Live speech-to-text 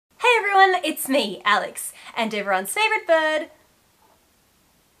everyone, it's me, Alex, and everyone's favourite bird.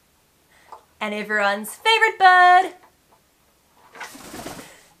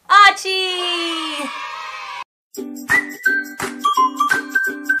 Archie!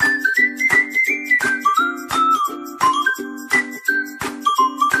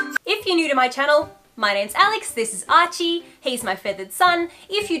 If you're new to my channel, my name's Alex, this is Archie, he's my feathered son.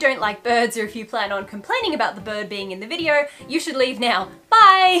 If you don't like birds or if you plan on complaining about the bird being in the video, you should leave now.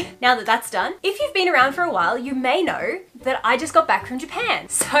 Bye! Now that that's done, if you've been around for a while, you may know that I just got back from Japan.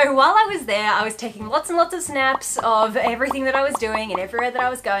 So while I was there, I was taking lots and lots of snaps of everything that I was doing and everywhere that I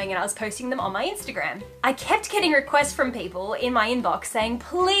was going, and I was posting them on my Instagram. I kept getting requests from people in my inbox saying,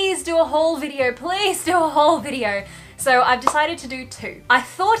 please do a haul video, please do a haul video. So I've decided to do two. I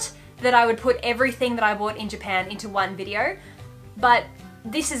thought that I would put everything that I bought in Japan into one video, but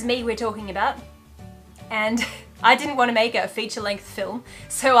this is me we're talking about, and I didn't want to make a feature-length film,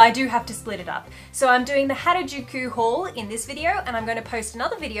 so I do have to split it up. So I'm doing the Harajuku haul in this video, and I'm going to post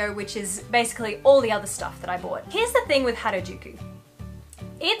another video which is basically all the other stuff that I bought. Here's the thing with Harajuku.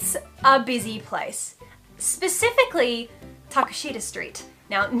 It's a busy place, specifically Takashita Street.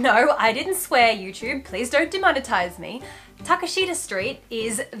 Now, no, I didn't swear, YouTube, please don't demonetize me. Takashita Street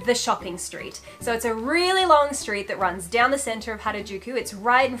is the shopping street. So it's a really long street that runs down the center of Harajuku. It's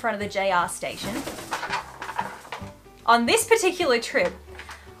right in front of the JR station. On this particular trip,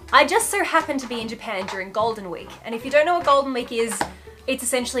 I just so happened to be in Japan during Golden Week. And if you don't know what Golden Week is, it's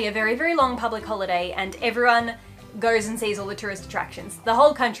essentially a very, very long public holiday and everyone goes and sees all the tourist attractions. The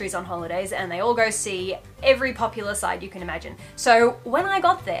whole country's on holidays and they all go see every popular site you can imagine. So when I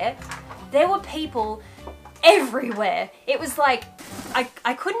got there, there were people everywhere. It was like,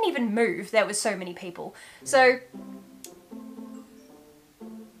 I couldn't even move, there was so many people. So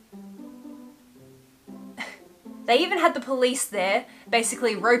they even had the police there,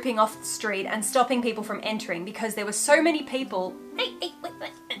 basically roping off the street and stopping people from entering because there were so many people.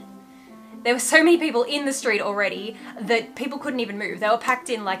 There were so many people in the street already that people couldn't even move. They were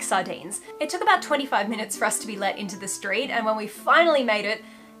packed in like sardines. It took about 25 minutes for us to be let into the street, and when we finally made it,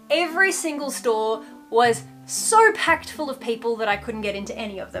 every single store was so packed full of people that I couldn't get into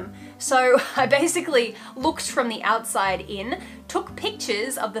any of them. So I basically looked from the outside in, took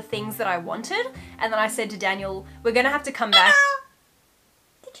pictures of the things that I wanted, and then I said to Daniel, we're gonna have to come back.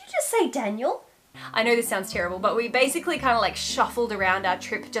 Did you just say Daniel? I know this sounds terrible, but we basically kind of like shuffled around our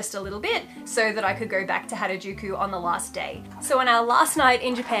trip just a little bit so that I could go back to Harajuku on the last day. So on our last night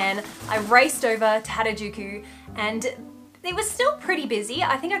in Japan, I raced over to Harajuku and it was still pretty busy.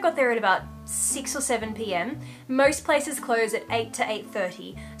 I think I got there at about 6 or 7 p.m. Most places close at 8 to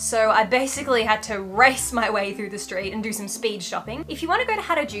 8:30, so I basically had to race my way through the street and do some speed shopping. If you want to go to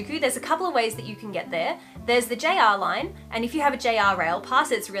Harajuku, there's a couple of ways that you can get there. There's the JR line, and if you have a JR rail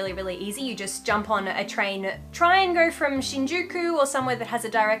pass, it's really, really easy. You just jump on a train, try and go from Shinjuku or somewhere that has a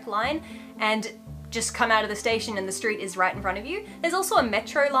direct line, and just come out of the station and the street is right in front of you. There's also a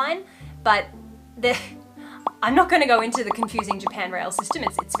metro line, but I'm not going to go into the confusing Japan rail system,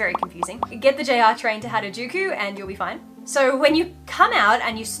 it's very confusing. Get the JR train to Harajuku and you'll be fine. So when you come out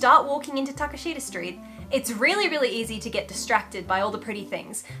and you start walking into Takashita Street, it's really, really easy to get distracted by all the pretty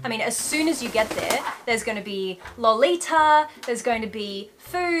things. I mean, as soon as you get there, there's going to be Lolita, there's going to be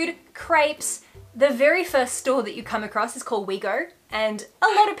food, crepes. The very first store that you come across is called Wigo, and a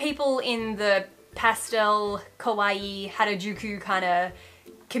lot of people in the pastel, kawaii, Harajuku kind of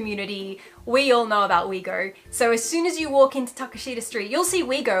community, we all know about Wigo. So as soon as you walk into Takashita Street, you'll see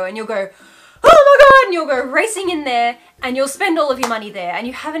Wigo and you'll go, oh my god, and you'll go racing in there and you'll spend all of your money there and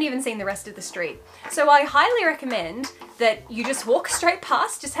you haven't even seen the rest of the street. So I highly recommend that you just walk straight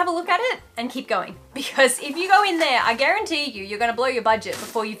past, just have a look at it and keep going. Because if you go in there, I guarantee you're gonna blow your budget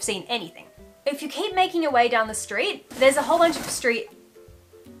before you've seen anything. If you keep making your way down the street, there's a whole bunch of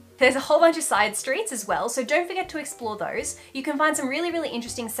side streets as well, so don't forget to explore those. You can find some really, really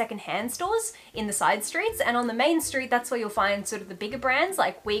interesting second-hand stores in the side streets, and on the main street, that's where you'll find sort of the bigger brands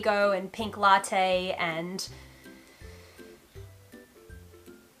like Wigo and Pink Latte and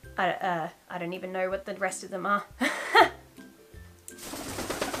I don't even know what the rest of them are.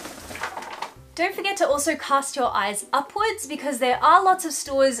 Don't forget to also cast your eyes upwards because there are lots of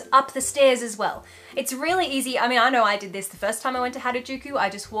stores up the stairs as well. It's really easy. I mean, I know I did this the first time I went to Harajuku. I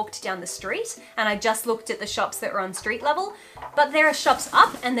just walked down the street and I just looked at the shops that were on street level. But there are shops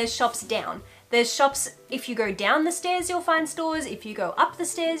up and there's shops down. There's shops, if you go down the stairs, you'll find stores. If you go up the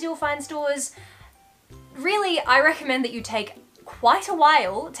stairs, you'll find stores. Really, I recommend that you take quite a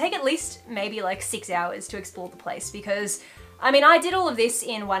while, take at least maybe like 6 hours to explore the place because I mean, I did all of this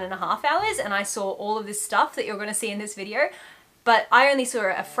in 1.5 hours and I saw all of this stuff that you're going to see in this video. but I only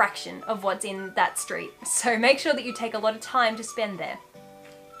saw a fraction of what's in that street. So make sure that you take a lot of time to spend there.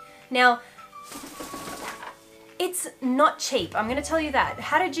 Now, it's not cheap, I'm gonna tell you that.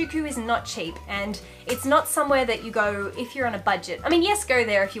 Harajuku is not cheap, and it's not somewhere that you go if you're on a budget. I mean, yes, go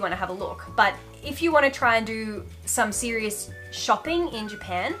there if you wanna have a look, but if you wanna try and do some serious shopping in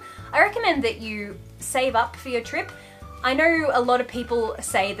Japan, I recommend that you save up for your trip. I know a lot of people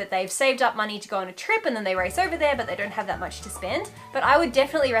say that they've saved up money to go on a trip and then they race over there, but they don't have that much to spend. But I would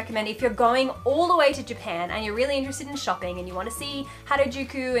definitely recommend, if you're going all the way to Japan and you're really interested in shopping and you want to see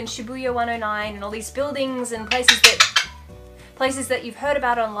Harajuku and Shibuya 109 and all these buildings and places that you've heard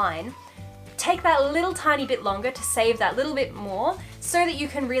about online, take that little tiny bit longer to save that little bit more so that you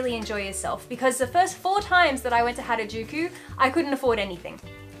can really enjoy yourself. Because the first 4 times that I went to Harajuku, I couldn't afford anything.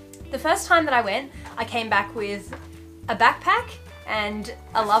 The first time that I went, I came back with a backpack and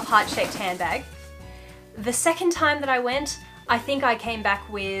a love heart-shaped handbag. The second time that I went, I think I came back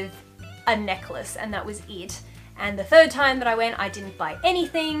with a necklace and that was it. And the third time that I went, I didn't buy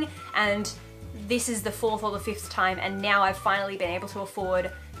anything, and this is the 4th or the 5th time, and now I've finally been able to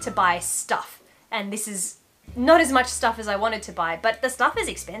afford to buy stuff. And this is not as much stuff as I wanted to buy, but the stuff is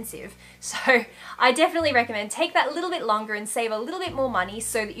expensive. So I definitely recommend take that little bit longer and save a little bit more money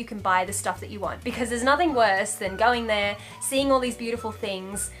so that you can buy the stuff that you want. Because there's nothing worse than going there, seeing all these beautiful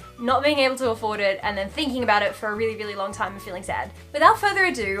things, not being able to afford it, and then thinking about it for a really, really long time and feeling sad. Without further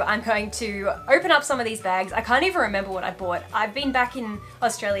ado, I'm going to open up some of these bags. I can't even remember what I bought. I've been back in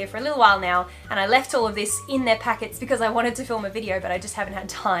Australia for a little while now, and I left all of this in their packets because I wanted to film a video, but I just haven't had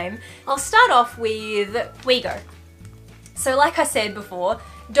time. I'll start off with Wego. So like I said before,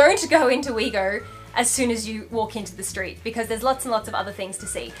 don't go into Wego as soon as you walk into the street, because there's lots and lots of other things to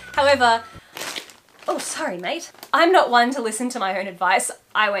see. However, oh, sorry, mate. I'm not one to listen to my own advice.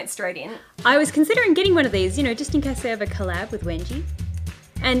 I went straight in. I was considering getting one of these, you know, just in case they have a collab with Wenji.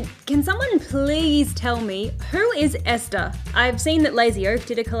 And can someone please tell me, who is Esther? I've seen that Lazy Oaf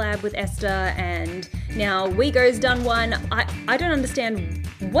did a collab with Esther, and now Wego's done one. I don't understand.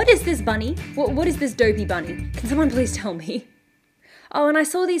 What is this bunny? What is this dopey bunny? Can someone please tell me? Oh, and I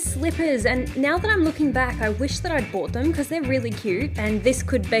saw these slippers, and now that I'm looking back, I wish that I'd bought them because they're really cute, and this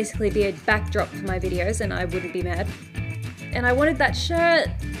could basically be a backdrop for my videos and I wouldn't be mad. And I wanted that shirt.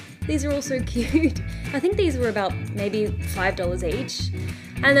 These are all so cute. I think these were about maybe $5 each.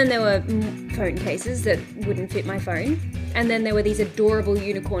 And then there were phone cases that wouldn't fit my phone. And then there were these adorable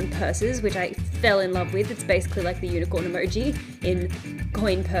unicorn purses, which I fell in love with. It's basically like the unicorn emoji in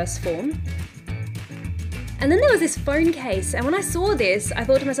coin purse form. And then there was this phone case, and when I saw this, I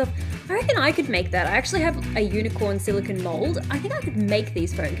thought to myself, I reckon I could make that. I actually have a unicorn silicone mold. I think I could make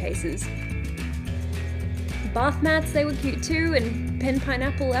these phone cases. Bath mats, they were cute too, and pen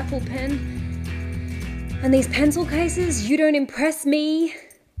pineapple, apple pen. And these pencil cases, you don't impress me.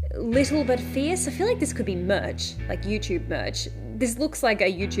 Little but fierce. I feel like this could be merch, like YouTube merch. This looks like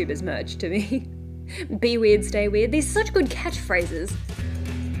a YouTuber's merch to me. Be weird, stay weird. These are such good catchphrases.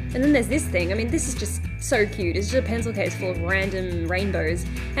 And then there's this thing. I mean, this is just so cute. It's just a pencil case full of random rainbows.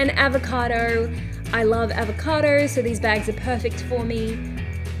 And avocado. I love avocado, so these bags are perfect for me.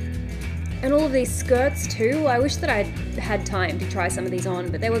 And all of these skirts too. I wish that I'd had time to try some of these on,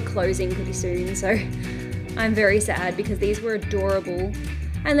 but they were closing pretty soon, so I'm very sad because these were adorable.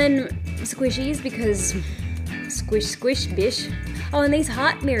 And then squishies, because squish, squish, bish. Oh, and these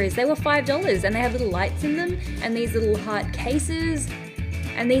heart mirrors, they were $5 and they have little lights in them, and these little heart cases.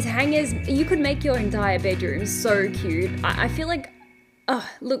 And these hangers, you could make your entire bedroom so cute. I feel like, oh,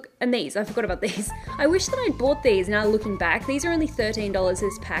 look, and these, I forgot about these. I wish that I'd bought these. Now looking back, these are only $13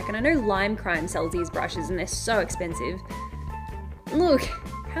 this pack, and I know Lime Crime sells these brushes and they're so expensive. Look,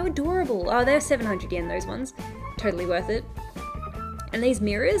 how adorable. Oh, they're 700 yen, those ones. Totally worth it. And these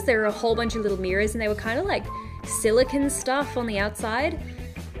mirrors, there are a whole bunch of little mirrors, and they were kind of like silicone stuff on the outside.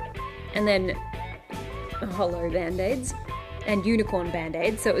 And then hollow band-aids. And unicorn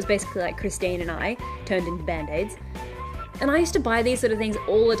band-aids, so it was basically like Christine and I turned into band-aids. And I used to buy these sort of things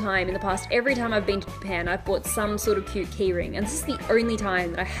all the time in the past. Every time I've been to Japan, I've bought some sort of cute keyring, and this is the only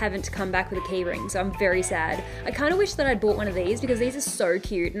time that I haven't come back with a keyring, so I'm very sad. I kind of wish that I'd bought one of these because these are so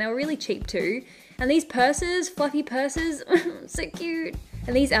cute, and they were really cheap too. And these purses, fluffy purses, so cute.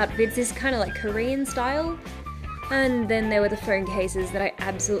 And these outfits is kind of like Korean style. And then there were the phone cases that I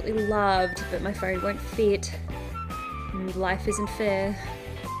absolutely loved, but my phone won't fit. And life isn't fair.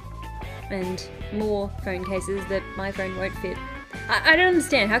 And more phone cases that my phone won't fit. I don't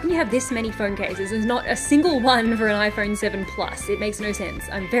understand, how can you have this many phone cases? There's not a single one for an iPhone 7 Plus. It makes no sense.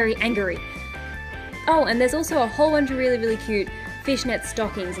 I'm very angry. Oh, and there's also a whole bunch of really, really cute fishnet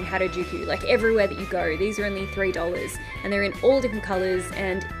stockings in Harajuku, like everywhere that you go. These are only $3 and they're in all different colours,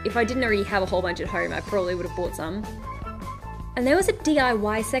 and if I didn't already have a whole bunch at home, I probably would have bought some. And there was a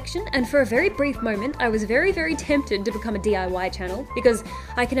DIY section, and for a very brief moment I was very, very tempted to become a DIY channel because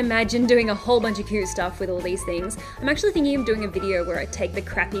I can imagine doing a whole bunch of cute stuff with all these things. I'm actually thinking of doing a video where I take the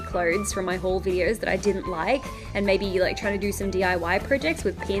crappy clothes from my haul videos that I didn't like and maybe like trying to do some DIY projects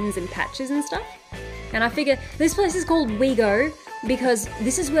with pins and patches and stuff. And I figure this place is called We Go because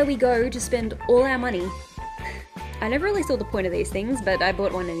this is where we go to spend all our money. I never really saw the point of these things, but I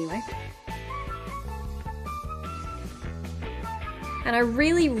bought one anyway. And I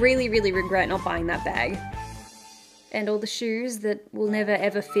really, really, really regret not buying that bag. And all the shoes that will never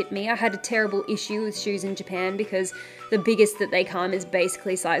ever fit me. I had a terrible issue with shoes in Japan because the biggest that they come is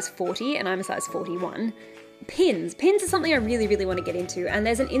basically size 40 and I'm a size 41. Pins. Pins are something I really, really want to get into, and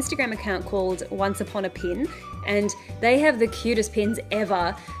there's an Instagram account called Once Upon a Pin, and they have the cutest pins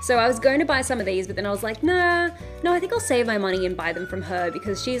ever. So I was going to buy some of these, but then I was like, no, I think I'll save my money and buy them from her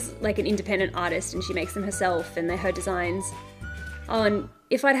because she's like an independent artist and she makes them herself and they're her designs. Oh, and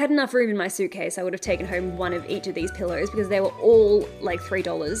if I'd had enough room in my suitcase, I would have taken home one of each of these pillows because they were all like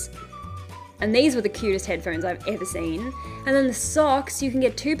 $3. And these were the cutest headphones I've ever seen. And then the socks, you can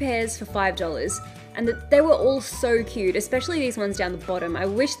get 2 pairs for $5. And they were all so cute, especially these ones down the bottom. I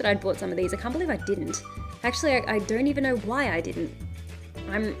wish that I'd bought some of these. I can't believe I didn't. Actually, I don't even know why I didn't.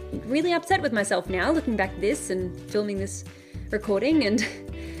 I'm really upset with myself now, looking back at this and filming this recording and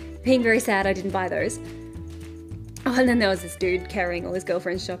being very sad I didn't buy those. Oh, and then there was this dude carrying all his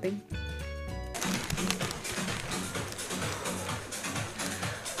girlfriends shopping.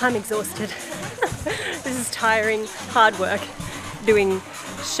 I'm exhausted. This is tiring, hard work, doing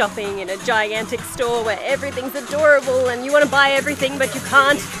shopping in a gigantic store where everything's adorable and you want to buy everything but you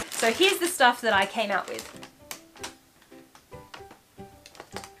can't. So here's the stuff that I came out with.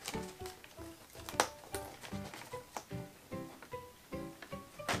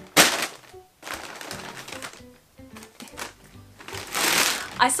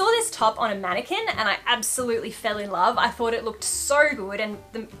 I saw this top on a mannequin and I absolutely fell in love. I thought it looked so good, and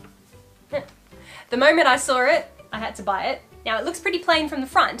the moment I saw it, I had to buy it. Now it looks pretty plain from the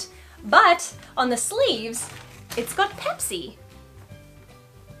front, but on the sleeves, it's got Pepsi.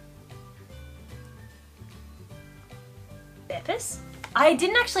 Beppis? I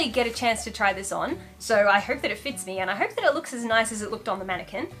didn't actually get a chance to try this on, so I hope that it fits me and I hope that it looks as nice as it looked on the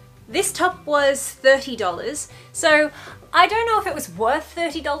mannequin. This top was $30, so I don't know if it was worth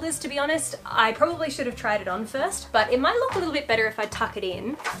 $30 to be honest. I probably should have tried it on first, but it might look a little bit better if I tuck it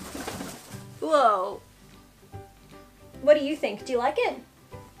in. Whoa. What do you think? Do you like it?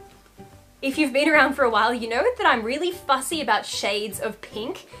 If you've been around for a while, you know that I'm really fussy about shades of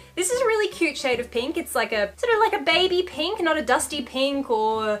pink. This is a really cute shade of pink. It's like a sort of like a baby pink, not a dusty pink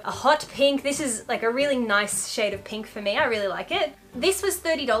or a hot pink. This is like a really nice shade of pink for me. I really like it. This was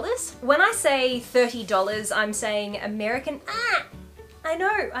 $30. When I say $30, I'm saying American. I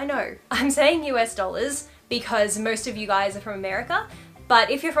know. I'm saying US dollars because most of you guys are from America. But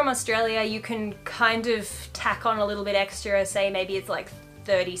if you're from Australia, you can kind of tack on a little bit extra, say maybe it's like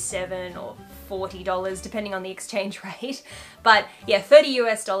 $37 or $40 depending on the exchange rate. But yeah, $30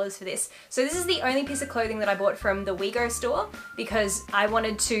 US for this. So this is the only piece of clothing that I bought from the We Go store because I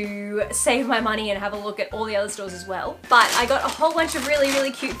wanted to save my money and have a look at all the other stores as well. But I got a whole bunch of really,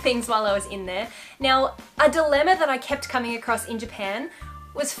 really cute things while I was in there. Now, a dilemma that I kept coming across in Japan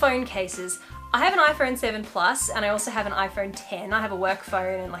was phone cases. I have an iPhone 7 Plus and I also have an iPhone 10. I have a work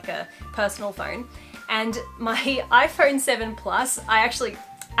phone and like a personal phone. And my iPhone 7 Plus, I actually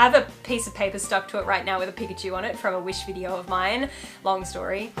have a piece of paper stuck to it right now with a Pikachu on it from a Wish video of mine. Long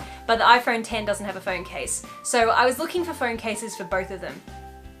story. But the iPhone 10 doesn't have a phone case. So I was looking for phone cases for both of them.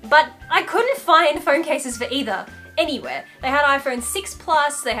 But I couldn't find phone cases for either. Anywhere. They had iPhone 6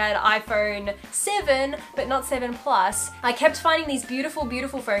 Plus, they had iPhone 7, but not 7 Plus. I kept finding these beautiful,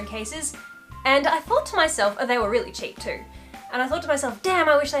 beautiful phone cases, and I thought to myself, oh, they were really cheap too. And I thought to myself, damn,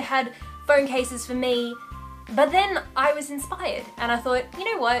 I wish they had phone cases for me. But then I was inspired, and I thought, you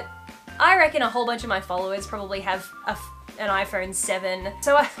know what? I reckon a whole bunch of my followers probably have an iPhone 7.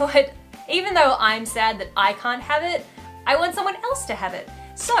 So I thought, even though I'm sad that I can't have it, I want someone else to have it.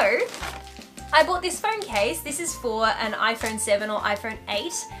 So I bought this phone case. This is for an iPhone 7 or iPhone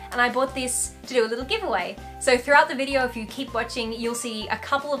 8, and I bought this to do a little giveaway. So throughout the video, if you keep watching, you'll see a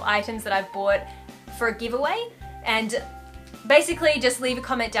couple of items that I've bought for a giveaway, and basically just leave a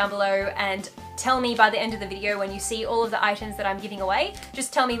comment down below and tell me by the end of the video when you see all of the items that I'm giving away,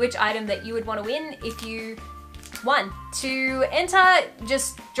 just tell me which item that you would want to win if you 1. To enter,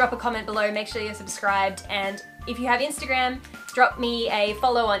 just drop a comment below, make sure you're subscribed, and if you have Instagram, drop me a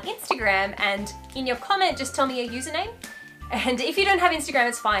follow on Instagram, and in your comment, just tell me your username. And if you don't have Instagram,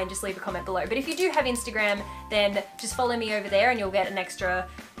 it's fine, just leave a comment below. But if you do have Instagram, then just follow me over there and you'll get an extra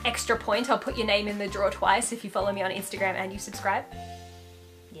point. I'll put your name in the draw twice if you follow me on Instagram and you subscribe.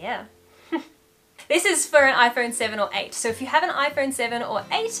 Yeah. This is for an iPhone 7 or 8. So if you have an iPhone 7 or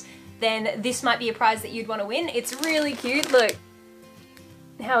 8, then this might be a prize that you'd want to win. It's really cute, look.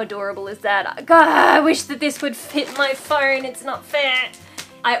 How adorable is that? God, I wish that this would fit my phone, it's not fair.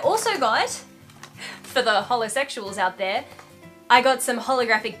 I also got, for the holosexuals out there, I got some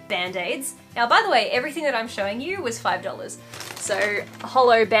holographic band-aids. Now, by the way, everything that I'm showing you was $5. So,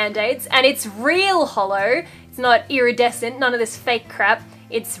 holo band-aids, and it's real holo. It's not iridescent, none of this fake crap.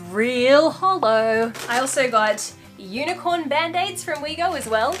 It's real holo. I also got unicorn band-aids from Wego as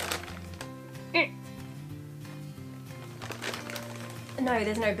well. No,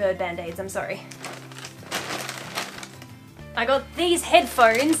 there's no bird band-aids, I'm sorry. I got these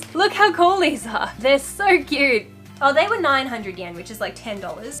headphones. Look how cool these are. They're so cute. Oh, they were 900 yen, which is like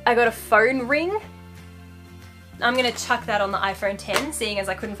 $10. I got a phone ring. I'm gonna chuck that on the iPhone 10, seeing as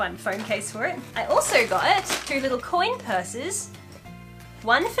I couldn't find a phone case for it. I also got 2 little coin purses.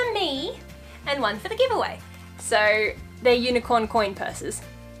 One for me and one for the giveaway. So they're unicorn coin purses.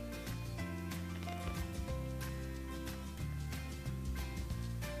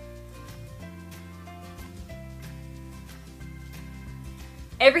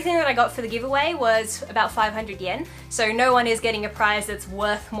 Everything that I got for the giveaway was about 500 yen, so no one is getting a prize that's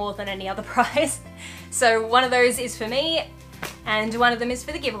worth more than any other prize. So one of those is for me, and one of them is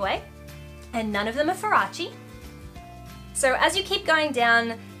for the giveaway, and none of them are for Archie. So as you keep going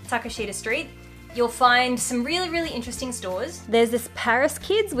down Takashita Street, you'll find some really interesting stores. There's this Paris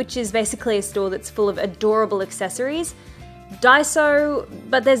Kids, which is basically a store that's full of adorable accessories. Daiso,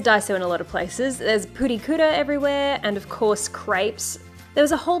 but there's Daiso in a lot of places. There's purikura everywhere, and of course crepes. There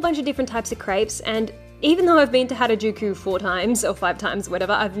was a whole bunch of different types of crepes, and even though I've been to Harajuku 4 times or 5 times,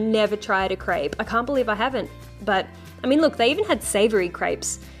 whatever, I've never tried a crepe. I can't believe I haven't. But, I mean, look, they even had savory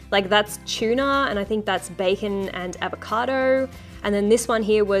crepes. Like, that's tuna, and I think that's bacon and avocado. And then this one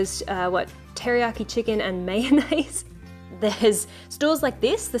here was, teriyaki chicken and mayonnaise. There's stores like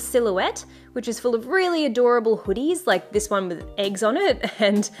this, the Silhouette, which is full of really adorable hoodies, like this one with eggs on it,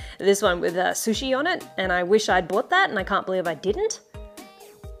 and this one with sushi on it, and I wish I'd bought that, and I can't believe I didn't.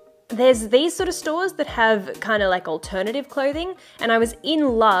 There's these sort of stores that have kind of like alternative clothing, and I was in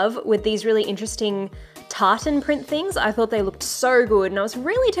love with these really interesting tartan print things. I thought they looked so good and I was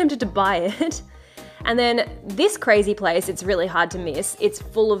really tempted to buy it. And then this crazy place, it's really hard to miss. It's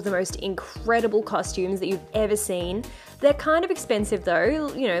full of the most incredible costumes that you've ever seen. They're kind of expensive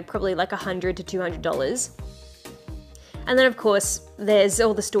though, you know, probably like $100 to $200. And then of course, there's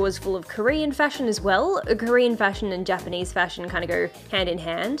all the stores full of Korean fashion as well. Korean fashion and Japanese fashion kind of go hand in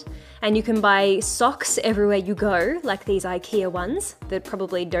hand. And you can buy socks everywhere you go, like these IKEA ones that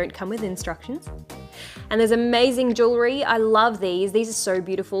probably don't come with instructions. And there's amazing jewellery. I love these. These are so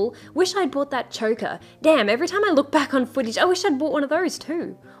beautiful. Wish I'd bought that choker. Damn, every time I look back on footage, I wish I'd bought one of those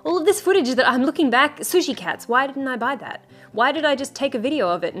too. All of this footage that I'm looking back, sushi cats, why didn't I buy that? Why did I just take a video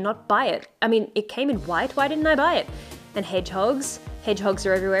of it and not buy it? I mean, it came in white, why didn't I buy it? And hedgehogs. Hedgehogs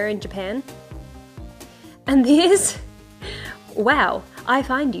are everywhere in Japan. And this, wow, I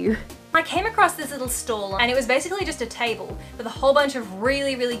find you. I came across this little stall and it was basically just a table with a whole bunch of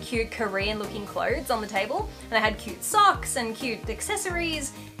really cute Korean looking clothes on the table. And they had cute socks and cute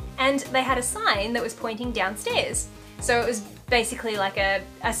accessories, and they had a sign that was pointing downstairs. So it was basically like a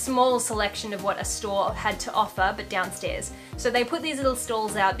small selection of what a store had to offer, but downstairs. So they put these little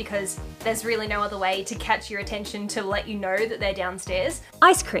stalls out because there's really no other way to catch your attention to let you know that they're downstairs.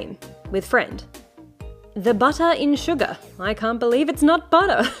 Ice cream with friend. The butter in sugar. I can't believe it's not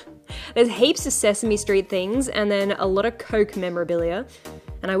butter. There's heaps of Sesame Street things and then a lot of Coke memorabilia.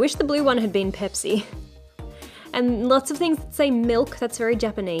 And I wish the blue one had been Pepsi. And lots of things that say milk, that's very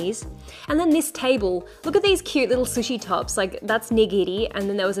Japanese. And then this table, look at these cute little sushi tops, like that's nigiri, and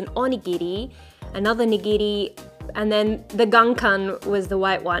then there was an onigiri, another nigiri, and then the gankan was the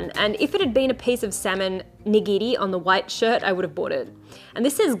white one. And if it had been a piece of salmon nigiri on the white shirt, I would have bought it. And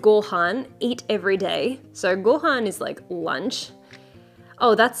this says gohan, eat every day. So gohan is like lunch.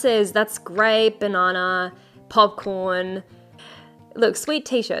 Oh, that says that's grape, banana, popcorn. Look, sweet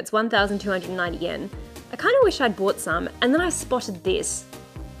t-shirts, 1,290 yen. I kind of wish I'd bought some, and then I spotted this.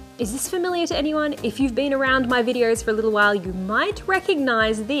 Is this familiar to anyone? If you've been around my videos for a little while, you might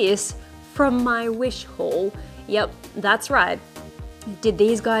recognize this from my Wish haul. Yep, that's right. Did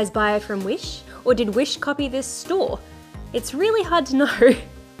these guys buy it from Wish? or did Wish copy this store? It's really hard to know.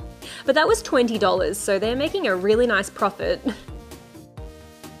 But that was $20, so they're making a really nice profit.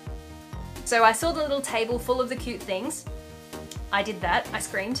 So I saw the little table full of the cute things. I did that, I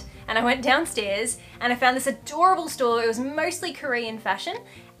screamed, and I went downstairs and I found this adorable store. It was mostly Korean fashion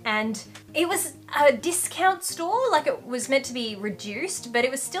and it was a discount store, like it was meant to be reduced, but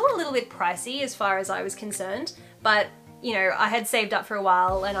it was still a little bit pricey as far as I was concerned. But you know, I had saved up for a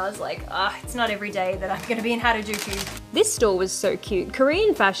while and I was like, it's not every day that I'm gonna be in Harajuku. This store was so cute.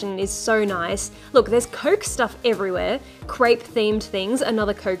 Korean fashion is so nice. Look, there's Coke stuff everywhere. Crepe themed things,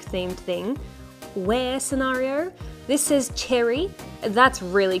 another Coke themed thing. Wear scenario. This says cherry. That's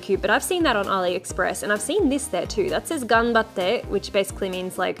really cute, but I've seen that on AliExpress and I've seen this there too. That says ganbatte, which basically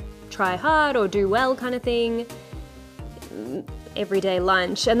means like try hard or do well kind of thing. Everyday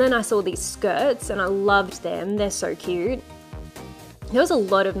lunch. And then I saw these skirts and I loved them. They're so cute. There was a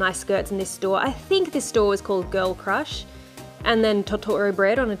lot of nice skirts in this store. I think this store was called Girl Crush. And then Totoro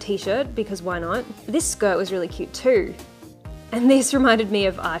bread on a t-shirt, because why not? This skirt was really cute too. And this reminded me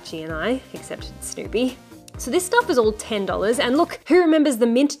of Archie and I, except it's Snoopy. So this stuff was all $10, and look, who remembers the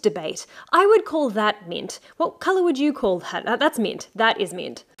mint debate? I would call that mint. What colour would you call that? That's mint. That is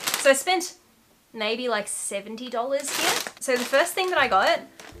mint. So I spent maybe like $70 here. So the first thing that I got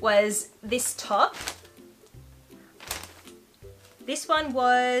was this top. This one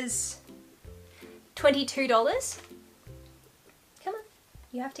was $22. Come on,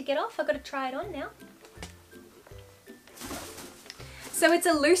 you have to get off. I've got to try it on now. So it's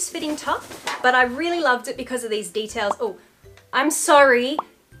a loose fitting top, but I really loved it because of these details. Oh, I'm sorry,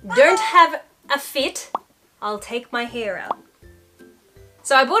 don't have a fit. I'll take my hair out.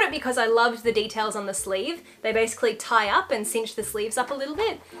 So I bought it because I loved the details on the sleeve. They basically tie up and cinch the sleeves up a little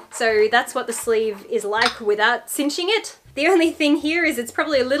bit. So that's what the sleeve is like without cinching it. The only thing here is it's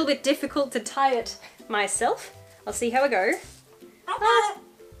probably a little bit difficult to tie it myself. I'll see how I go.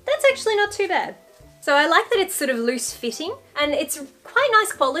 That's actually not too bad. So I like that it's sort of loose fitting and it's quite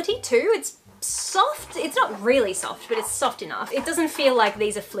nice quality too. It's soft. It's not really soft, but it's soft enough. It doesn't feel like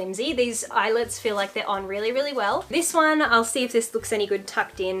these are flimsy. These eyelets feel like they're on really, really well. This one, I'll see if this looks any good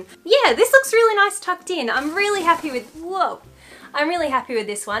tucked in. Yeah, this looks really nice tucked in. I'm really happy with, whoa. I'm really happy with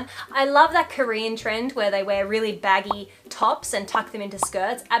this one. I love that Korean trend where they wear really baggy tops and tuck them into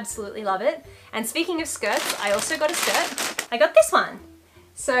skirts. Absolutely love it. And speaking of skirts, I also got a skirt. I got this one.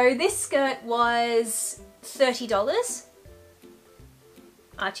 So this skirt was $30.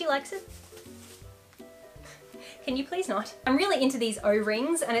 Archie likes it. Can you please not? I'm really into these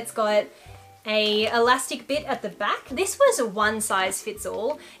O-rings and it's got a elastic bit at the back. This was a one size fits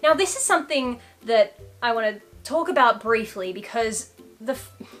all. Now this is something that I want to talk about briefly because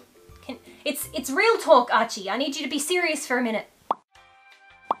it's real talk, Archie. I need you to be serious for a minute.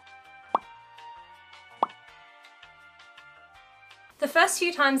 The first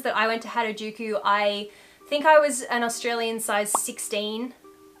few times that I went to Harajuku, I think I was an Australian size 16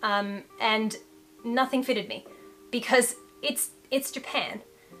 and nothing fitted me because it's Japan.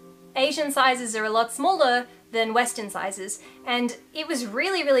 Asian sizes are a lot smaller than Western sizes and it was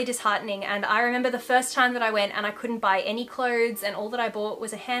really, really disheartening. And I remember the first time that I went and I couldn't buy any clothes and all that I bought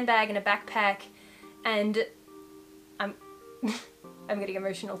was a handbag and a backpack and I'm getting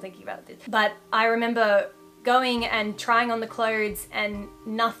emotional thinking about this. But I remember going and trying on the clothes and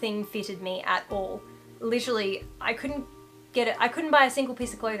nothing fitted me at all. Literally, I couldn't get it. I couldn't buy a single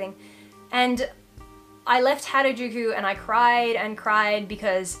piece of clothing. And I left Harajuku and I cried and cried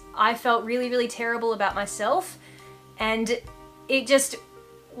because I felt really, really terrible about myself and it just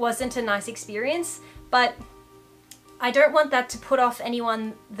wasn't a nice experience. But I don't want that to put off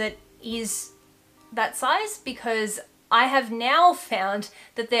anyone that is that size because I have now found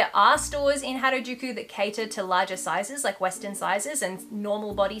that there are stores in Harajuku that cater to larger sizes, like Western sizes and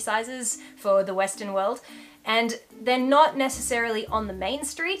normal body sizes for the Western world. And they're not necessarily on the main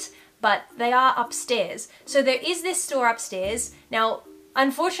street, but they are upstairs. So there is this store upstairs. Now,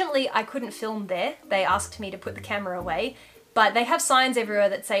 unfortunately, I couldn't film there. They asked me to put the camera away, but they have signs everywhere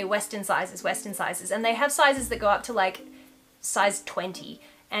that say Western sizes, and they have sizes that go up to like size 20.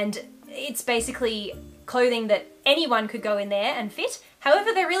 And it's basically clothing that anyone could go in there and fit.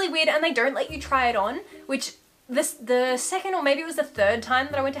 However, they're really weird and they don't let you try it on, which the second or maybe it was the third time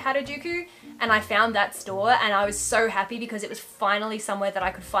that I went to Harajuku and I found that store and I was so happy because it was finally somewhere that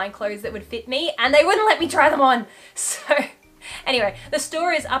I could find clothes that would fit me and they wouldn't let me try them on. So anyway, the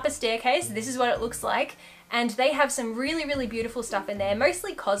store is up a staircase. This is what it looks like. And they have some really, really beautiful stuff in there,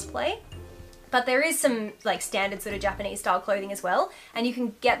 mostly cosplay. But there is some like standard sort of Japanese style clothing as well. And you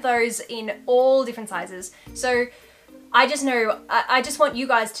can get those in all different sizes. So I just want you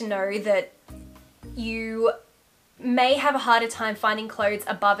guys to know that you may have a harder time finding clothes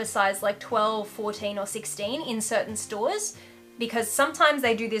above a size like 12, 14 or 16 in certain stores, because sometimes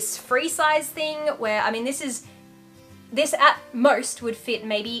they do this free size thing where, I mean, this at most would fit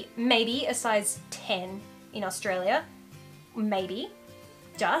maybe a size 10 in Australia, maybe,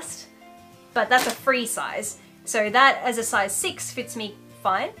 just, but that's a free size. So that as a size 6 fits me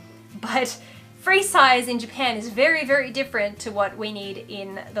fine, but free size in Japan is very, very different to what we need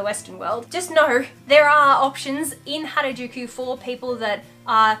in the Western world. Just know there are options in Harajuku for people that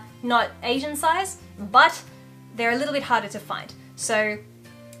are not Asian size, but they're a little bit harder to find. So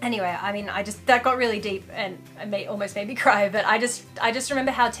anyway, I mean, that got really deep and almost made me cry, but I just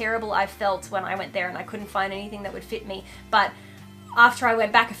remember how terrible I felt when I went there and I couldn't find anything that would fit me. But after I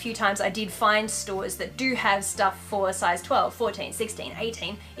went back a few times, I did find stores that do have stuff for size 12, 14, 16,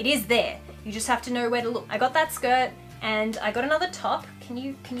 18. It is there. You just have to know where to look. I got that skirt and I got another top. Can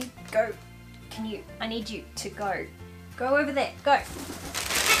you go? I need you to go. Go over there, go.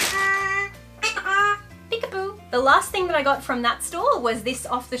 Peekaboo. The last thing that I got from that store was this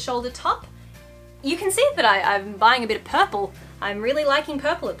off-the-shoulder top. You can see that I'm buying a bit of purple. I'm really liking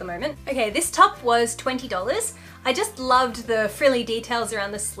purple at the moment. Okay, this top was $20. I just loved the frilly details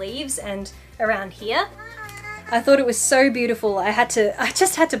around the sleeves and around here. I thought it was so beautiful. I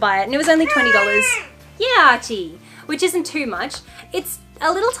just had to buy it and it was only $20. Yeah, Archie, which isn't too much. It's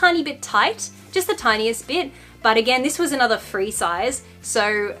a little tiny bit tight, just the tiniest bit. But again, this was another free size.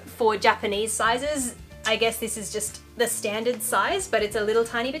 So for Japanese sizes, I guess this is just the standard size, but it's a little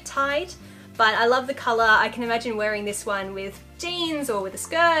tiny bit tight. But I love the color. I can imagine wearing this one with jeans or with a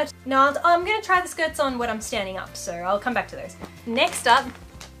skirt. No, I'm gonna try the skirts on when I'm standing up, so I'll come back to those. Next up,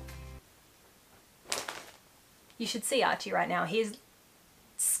 you should see Archie right now. He's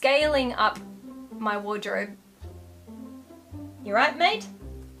scaling up my wardrobe. You right, mate?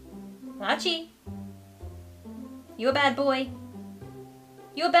 Archie? You a bad boy?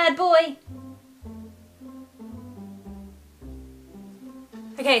 You a bad boy?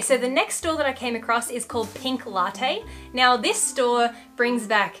 Okay, so the next store that I came across is called Pink Latte. Now this store brings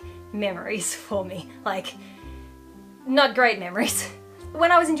back memories for me, like not great memories.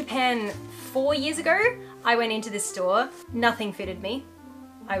 When I was in Japan 4 years ago, I went into this store, nothing fitted me.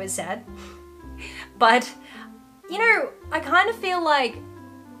 I was sad. But, you know, I kind of feel like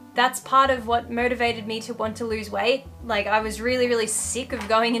that's part of what motivated me to want to lose weight. Like, I was really, really sick of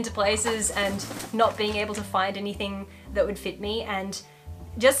going into places and not being able to find anything that would fit me, and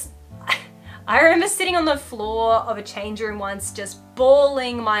just, I remember sitting on the floor of a change room once just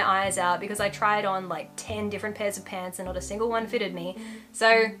bawling my eyes out because I tried on like 10 different pairs of pants and not a single one fitted me.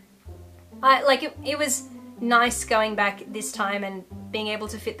 So it was nice going back this time and being able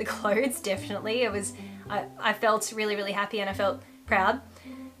to fit the clothes, definitely. I felt really, really happy and I felt proud.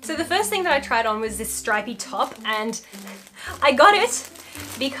 So the first thing that I tried on was this stripy top, and I got it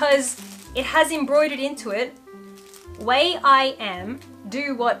because it has embroidered into it, "Way I am,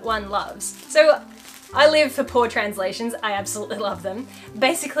 do what one loves." So I live for poor translations. I absolutely love them.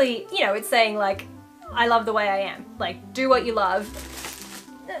 Basically, you know, it's saying like, I love the way I am. Like, do what you love.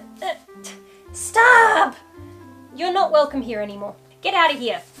 Stop! You're not welcome here anymore. Get out of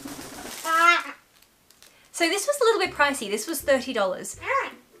here. So this was a little bit pricey. This was $30.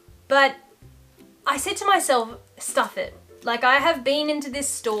 But I said to myself, stuff it. Like, I have been into this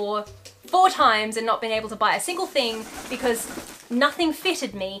store 4 times and not been able to buy a single thing because nothing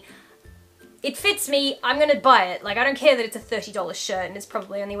fitted me. It fits me, I'm gonna buy it. Like, I don't care that it's a $30 shirt and it's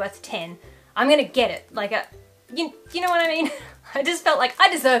probably only worth 10. I'm gonna get it. Like, you know what I mean? I just felt like I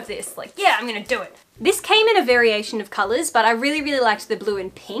deserve this. Like, yeah, I'm gonna do it. This came in a variation of colors, but I really, really liked the blue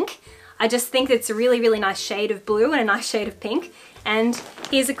and pink. I just think it's a really, really nice shade of blue and a nice shade of pink. And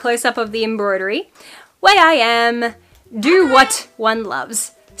here's a close-up of the embroidery. Way I am, do what one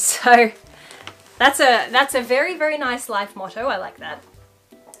loves. So that's a very, very nice life motto. I like that.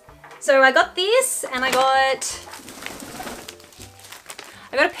 So I got this, and I got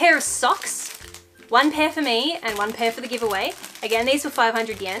a pair of socks. 1 pair for me and 1 pair for the giveaway. Again, these were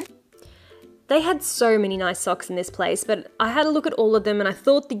 500 yen. They had so many nice socks in this place, but I had a look at all of them and I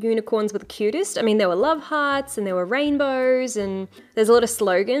thought the unicorns were the cutest. I mean, there were love hearts and there were rainbows and there's a lot of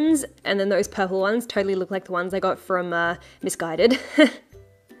slogans, and then those purple ones totally look like the ones I got from Misguided.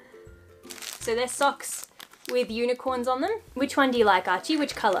 So they're socks with unicorns on them. Which one do you like, Archie?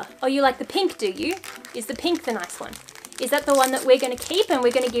 Which colour? Oh, you like the pink, do you? Is the pink the nice one? Is that the one that we're going to keep and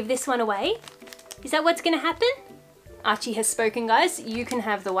we're going to give this one away? Is that what's going to happen? Archie has spoken, guys. You can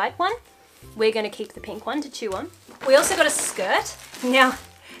have the white one. We're going to keep the pink one to chew on. We also got a skirt. Now,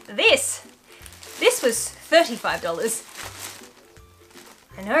 this was $35.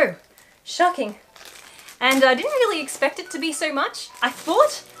 I know, shocking. And I didn't really expect it to be so much. I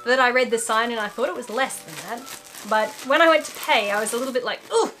thought that I read the sign and I thought it was less than that. But when I went to pay, I was a little bit like,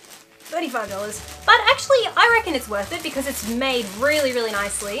 ooh, $35. But actually, I reckon it's worth it because it's made really, really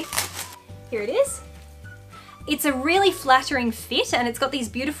nicely. Here it is. It's a really flattering fit and it's got these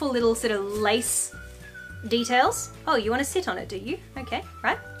beautiful little sort of lace details. Oh, you want to sit on it, do you? Okay,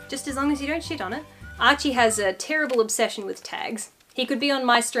 right. Just as long as you don't shit on it. Archie has a terrible obsession with tags. He could be on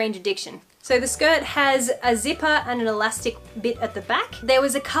My Strange Addiction. So the skirt has a zipper and an elastic bit at the back. There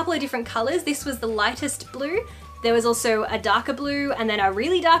was a couple of different colors. This was the lightest blue. There was also a darker blue and then a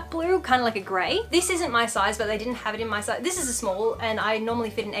really dark blue, kind of like a gray. This isn't my size, but they didn't have it in my size. This is a small and I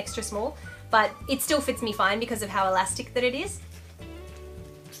normally fit an extra small, but it still fits me fine because of how elastic that it is.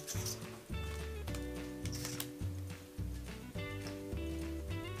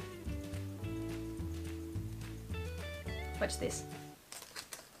 Watch this.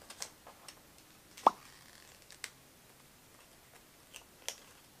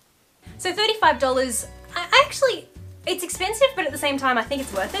 So $35, actually, it's expensive, but at the same time, I think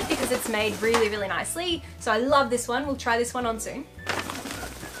it's worth it because it's made really, really nicely. So I love this one. We'll try this one on soon.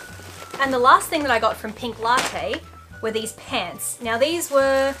 And the last thing that I got from Pink Latte were these pants. Now these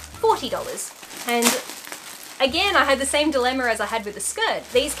were $40. And again, I had the same dilemma as I had with the skirt.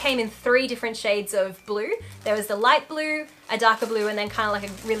 These came in 3 different shades of blue. There was the light blue, a darker blue, and then kind of like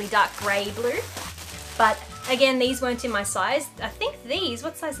a really dark gray blue. But again, these weren't in my size. I think these,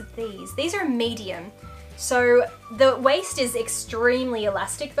 what size are these? These are a medium. So the waist is extremely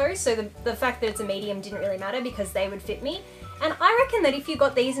elastic though, so the fact that it's a medium didn't really matter because they would fit me. And I reckon that if you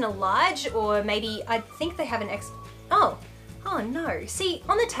got these in a large, or maybe, I think they have an oh no. See,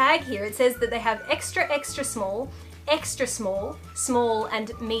 on the tag here it says that they have extra, extra small, small,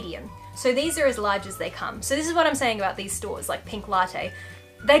 and medium. So these are as large as they come. So this is what I'm saying about these stores, like Pink Latte.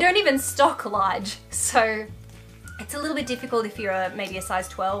 They don't even stock large, so it's a little bit difficult if you're maybe a size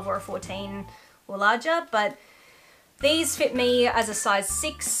 12 or a 14 or larger, but these fit me as a size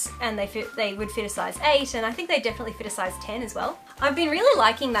 6 and they would fit a size 8, and I think they definitely fit a size 10 as well. I've been really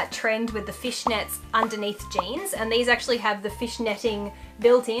liking that trend with the fishnets underneath jeans, and these actually have the fishnetting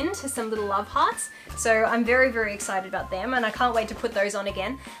built in to some little love hearts. So I'm very, very excited about them and I can't wait to put those on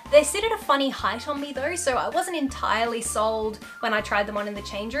again. They sit at a funny height on me though, so I wasn't entirely sold when I tried them on in the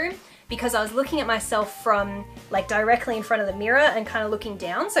change room because I was looking at myself from like directly in front of the mirror and kind of looking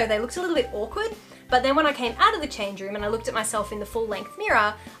down, so they looked a little bit awkward. But then when I came out of the change room and I looked at myself in the full length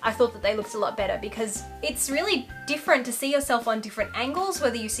mirror, I thought that they looked a lot better because it's really different to see yourself on different angles,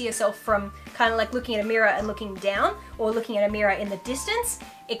 whether you see yourself from kind of like looking at a mirror and looking down or looking at a mirror in the distance.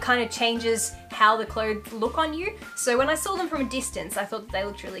 It kind of changes how the clothes look on you. So when I saw them from a distance, I thought that they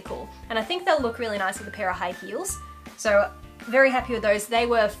looked really cool. And I think they'll look really nice with a pair of high heels. So very happy with those. They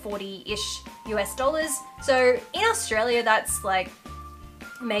were 40-ish US dollars. So in Australia, that's like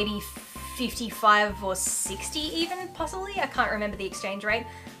maybe 55 or 60 even, possibly. I can't remember the exchange rate,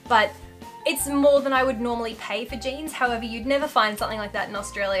 but it's more than I would normally pay for jeans. However, you'd never find something like that in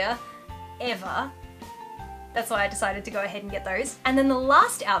Australia, ever. That's why I decided to go ahead and get those. And then the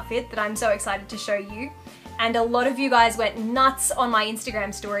last outfit that I'm so excited to show you, and a lot of you guys went nuts on my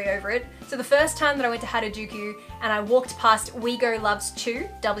Instagram story over it. So the first time that I went to Harajuku and I walked past Wego Loves Chu,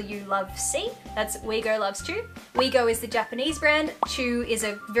 W Love C, that's Wego Loves Chu. Wego is the Japanese brand, Chu is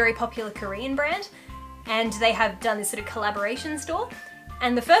a very popular Korean brand, and they have done this sort of collaboration store.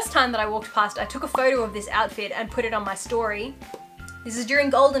 And the first time that I walked past, I took a photo of this outfit and put it on my story. This is during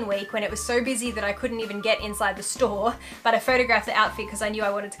Golden Week when it was so busy that I couldn't even get inside the store, but I photographed the outfit because I knew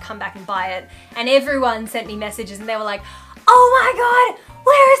I wanted to come back and buy it. And everyone sent me messages and they were like, oh my god,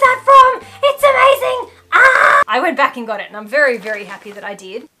 where is that from? It's amazing! Ah! I went back and got it and I'm very, very happy that I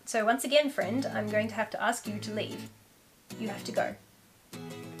did. So once again, friend, I'm going to have to ask you to leave. You have to go.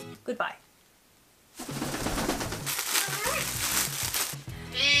 Goodbye.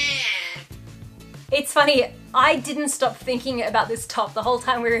 It's funny, I didn't stop thinking about this top the whole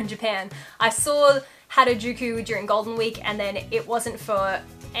time we were in Japan. I saw Harajuku during Golden Week and then it wasn't for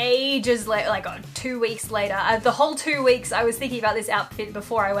ages later, like 2 weeks later. The whole 2 weeks I was thinking about this outfit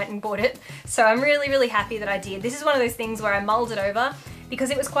before I went and bought it. So I'm really, really happy that I did. This is one of those things where I mulled it over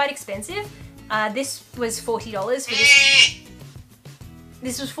because it was quite expensive. This was $40 for this.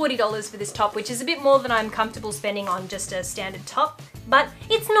 This was $40 for this top, which is a bit more than I'm comfortable spending on just a standard top. But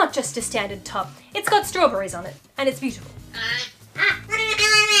it's not just a standard top. It's got strawberries on it, and it's beautiful.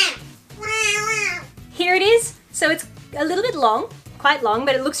 Here it is. So it's a little bit long, quite long,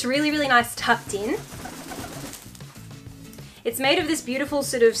 but it looks really, really nice tucked in. It's made of this beautiful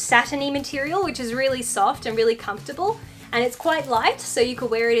sort of satiny material, which is really soft and really comfortable. and it's quite light, so you could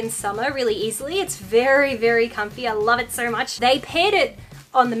wear it in summer really easily. It's very, very comfy. I love it so much. They paired it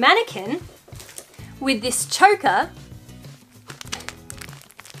on the mannequin with this choker.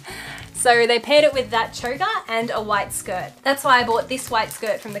 So they paired it with that choker and a white skirt. That's why I bought this white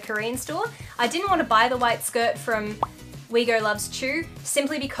skirt from the Korean store. I didn't want to buy the white skirt from WeGo Loves Chew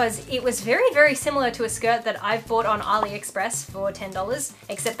simply because it was very, very similar to a skirt that I've bought on AliExpress for $10,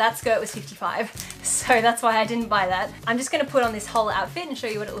 except that skirt was $55. So that's why I didn't buy that. I'm just gonna put on this whole outfit and show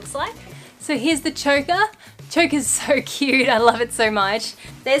you what it looks like. So here's the choker. Choker's so cute, I love it so much.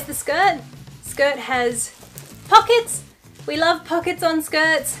 There's the skirt. Skirt has pockets. We love pockets on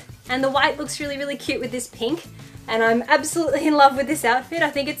skirts. And the white looks really, really cute with this pink. And I'm absolutely in love with this outfit. I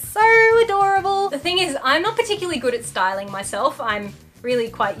think it's so adorable. The thing is, I'm not particularly good at styling myself. I'm really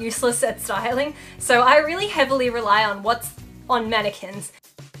quite useless at styling. So I really heavily rely on what's on mannequins.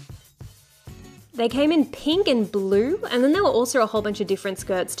 They came in pink and blue, and then there were also a whole bunch of different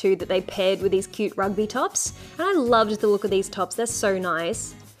skirts too that they paired with these cute rugby tops. And I loved the look of these tops, they're so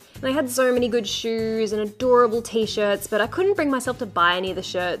nice. And they had so many good shoes and adorable t-shirts, but I couldn't bring myself to buy any of the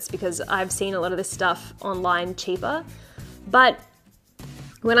shirts because I've seen a lot of this stuff online cheaper. But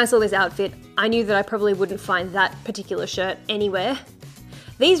when I saw this outfit, I knew that I probably wouldn't find that particular shirt anywhere.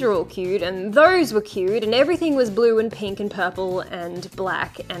 These were all cute, and those were cute, and everything was blue and pink and purple and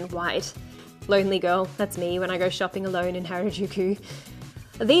black and white. Lonely girl, that's me when I go shopping alone in Harajuku.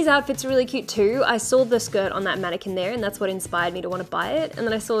 These outfits are really cute too. I saw the skirt on that mannequin there and that's what inspired me to want to buy it. And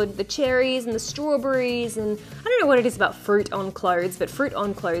then I saw the cherries and the strawberries, and I don't know what it is about fruit on clothes, but fruit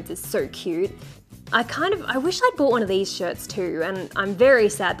on clothes is so cute. I wish I'd bought one of these shirts too, and I'm very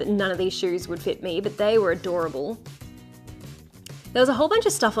sad that none of these shoes would fit me, but they were adorable. There was a whole bunch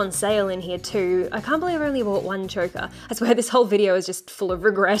of stuff on sale in here too. I can't believe I only bought one choker. I swear this whole video is just full of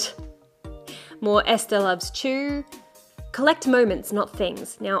regret. More Esther Loves Chew. Collect moments, not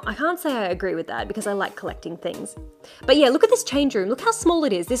things. Now, I can't say I agree with that because I like collecting things. But yeah, look at this change room. Look how small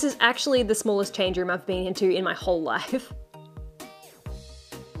it is. This is actually the smallest change room I've been into in my whole life.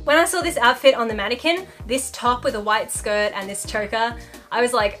 When I saw this outfit on the mannequin, this top with a white skirt and this choker, I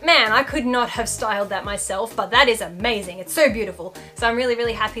was like, man, I could not have styled that myself, but that is amazing. It's so beautiful. So I'm really,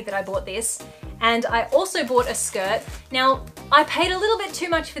 really happy that I bought this. And I also bought a skirt. Now, I paid a little bit too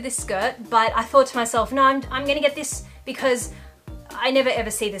much for this skirt, but I thought to myself, no, I'm gonna get this because I never ever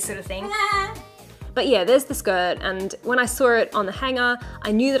see this sort of thing. But yeah, there's the skirt, and when I saw it on the hanger,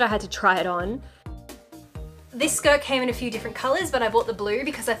 I knew that I had to try it on. This skirt came in a few different colors, but I bought the blue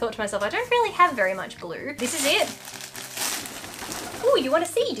because I thought to myself, I don't really have very much blue. This is it. Oh, you want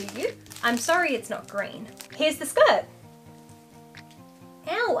to see, do you? I'm sorry it's not green. Here's the skirt.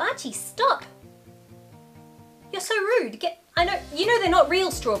 Ow, Archie, stop. You're so rude. You know they're not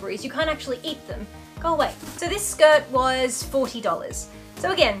real strawberries. You can't actually eat them. Go away. So this skirt was $40.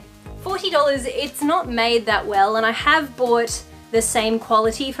 So again, $40, it's not made that well, and I have bought the same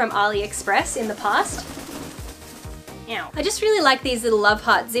quality from AliExpress in the past. Ow. I just really like these little love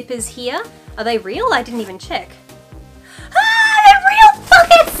heart zippers here. Are they real? I didn't even check. Ah, they're real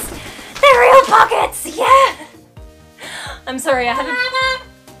pockets! They're real pockets, yeah! I'm sorry, I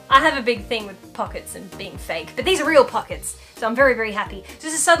have a big thing with pockets and being fake, but these are real pockets, so I'm very, very happy.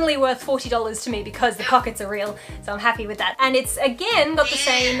 This is suddenly worth $40 to me because the pockets are real, so I'm happy with that. And it's, again, got the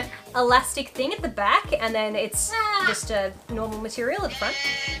same elastic thing at the back, and then it's just a normal material at the front.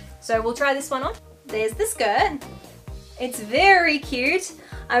 So we'll try this one on. There's the skirt. It's very cute.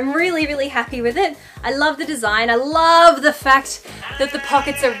 I'm really, really happy with it. I love the design. I love the fact that the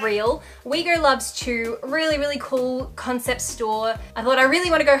pockets are real. WeGo Loves Chew, really, really cool concept store. I thought I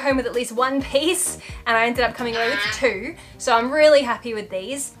really want to go home with at least one piece, and I ended up coming away with two. So I'm really happy with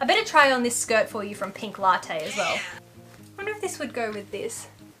these. I better try on this skirt for you from Pink Latte as well. I wonder if this would go with this.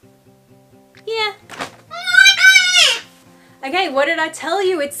 Yeah. Okay, what did I tell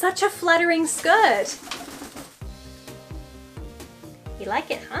you? It's such a flattering skirt. You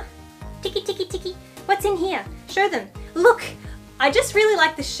like it, huh? Ticky, ticky, ticky. What's in here? Show them. Look, I just really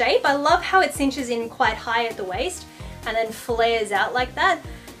like the shape. I love how it cinches in quite high at the waist and then flares out like that.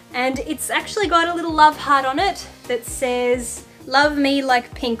 And it's actually got a little love heart on it that says, love me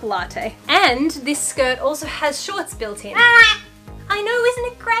like Pink Latte. And this skirt also has shorts built in. I know,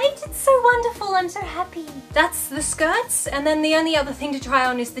 isn't it great? It's so wonderful, I'm so happy. That's the skirts, and then the only other thing to try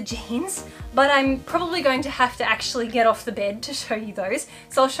on is the jeans, but I'm probably going to have to actually get off the bed to show you those.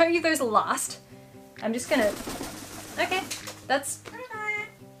 So I'll show you those last. I'm just gonna, okay,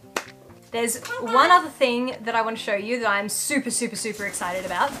 there's one other thing that I want to show you that I'm super, super, super excited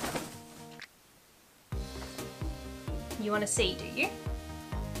about. You want to see, do you?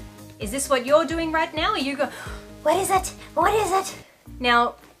 Is this what you're doing right now? Or you go, What is it? What is it?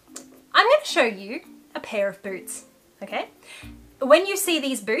 Now, I'm going to show you a pair of boots, okay? When you see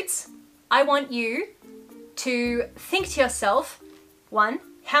these boots, I want you to think to yourself, 1,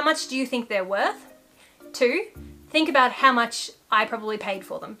 how much do you think they're worth? 2, think about how much I probably paid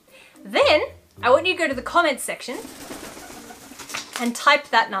for them. Then, I want you to go to the comments section and type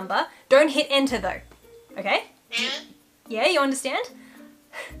that number. Don't hit enter though, okay? Yeah, you understand?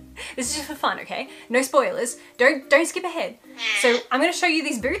 This is just for fun, okay? No spoilers. Don't skip ahead. So I'm going to show you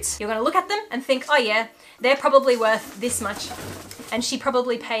these boots. You're going to look at them and think, oh yeah, they're probably worth this much. And she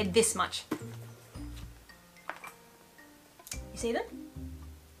probably paid this much. You see them?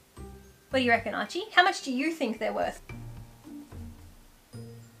 What do you reckon, Archie? How much do you think they're worth?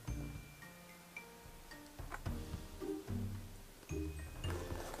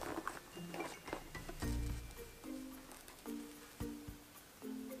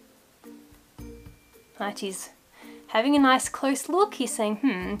 Archie's having a nice close look. He's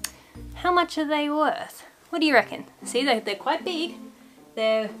saying, how much are they worth? What do you reckon? See, they're quite big.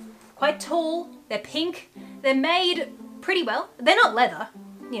 They're quite tall. They're pink. They're made pretty well. They're not leather.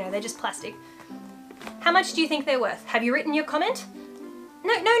 You know, they're just plastic. How much do you think they're worth? Have you written your comment?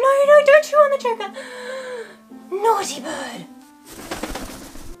 No, don't chew on the joker. Naughty bird.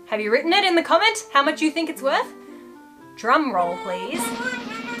 Have you written it in the comment? How much you think it's worth? Drum roll, please.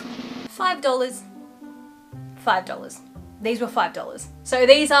 $5. $5. These were $5. So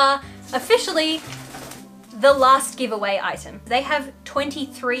these are officially the last giveaway item. They have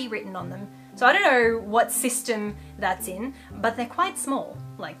 23 written on them. So I don't know what system that's in, but they're quite small.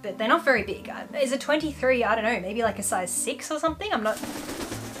 Like, they're not very big. Is it 23? I don't know, maybe like a size 6 or something? I'm not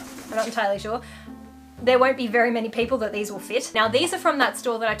entirely sure. There won't be very many people that these will fit. Now these are from that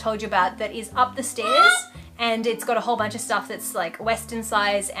store that I told you about that is up the stairs, and it's got a whole bunch of stuff that's like Western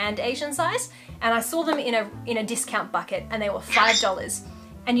size and Asian size. And I saw them in a discount bucket and they were $5.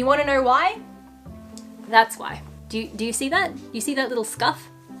 And you want to know why? That's why. Do you see that? You see that little scuff?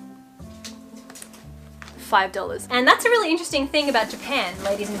 $5. And that's a really interesting thing about Japan,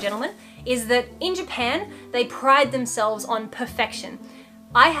 ladies and gentlemen, is that in Japan, they pride themselves on perfection.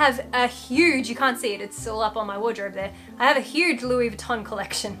 I have a huge, you can't see it, it's still up on my wardrobe there, I have a huge Louis Vuitton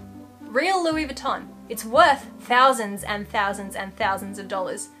collection. Real Louis Vuitton. It's worth thousands and thousands and thousands of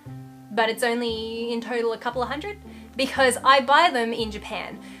dollars. But it's only in total a couple of hundred because I buy them in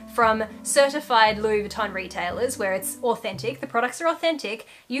Japan from certified Louis Vuitton retailers where it's authentic, the products are authentic.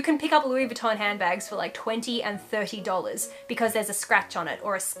 You can pick up Louis Vuitton handbags for like $20 and $30 because there's a scratch on it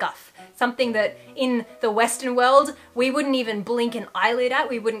or a scuff. Something that in the Western world, we wouldn't even blink an eyelid at,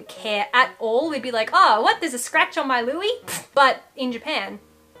 we wouldn't care at all. We'd be like, oh, what, there's a scratch on my Louis? But in Japan,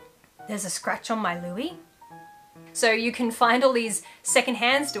 there's a scratch on my Louis? So you can find all these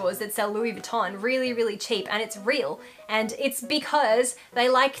secondhand stores that sell Louis Vuitton really, really cheap, and it's real. And it's because they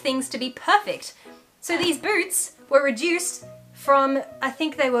like things to be perfect. So these boots were reduced from, I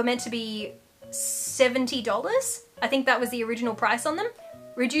think they were meant to be $70. I think that was the original price on them.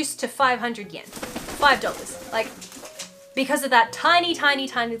 Reduced to 500 yen. $5. Like, because of that tiny, tiny,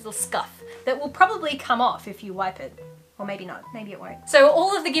 tiny little scuff that will probably come off if you wipe it. Or maybe not, maybe it won't. So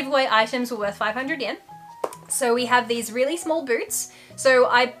all of the giveaway items were worth 500 yen. So we have these really small boots. So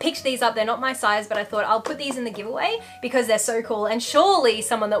I picked these up, they're not my size, but I thought I'll put these in the giveaway because they're so cool. And surely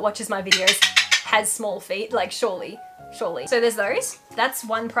someone that watches my videos has small feet, like surely. So there's those, that's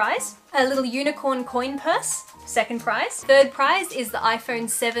one prize. A little unicorn coin purse, second prize. Third prize is the iPhone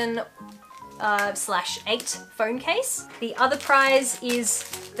 7/8 phone case. The other prize is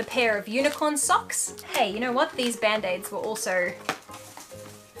the pair of unicorn socks. Hey, you know what? These band-aids were also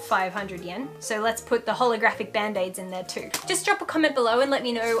 500 yen. So let's put the holographic band-aids in there too. Just drop a comment below and let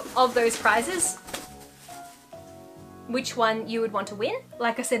me know of those prizes which one you would want to win.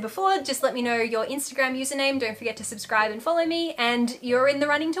 Like I said before, just let me know your Instagram username. Don't forget to subscribe and follow me and you're in the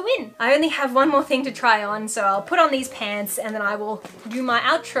running to win. I only have one more thing to try on, so I'll put on these pants and then I will do my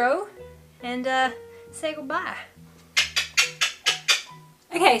outro and say goodbye.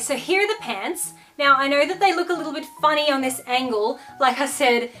 Okay, so here are the pants. Now, I know that they look a little bit funny on this angle. Like I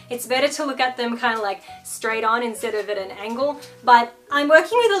said, it's better to look at them kind of like straight on instead of at an angle. But I'm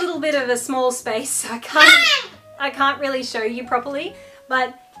working with a little bit of a small space, so I can't really show you properly.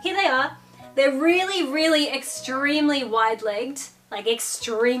 But here they are. They're really, really extremely wide-legged. Like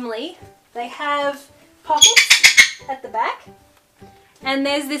extremely. They have pockets at the back. And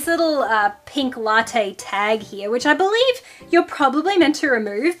there's this little pink latte tag here, which I believe you're probably meant to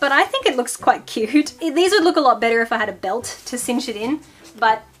remove, but I think it looks quite cute. These would look a lot better if I had a belt to cinch it in,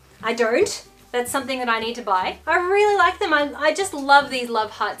 but I don't. That's something that I need to buy. I really like them. I just love these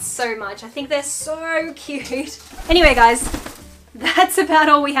love huts so much. I think they're so cute. Anyway, guys, that's about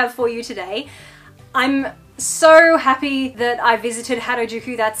all we have for you today. I'm so happy that I visited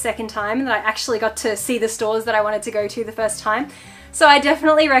Harajuku that second time and that I actually got to see the stores that I wanted to go to the first time. So I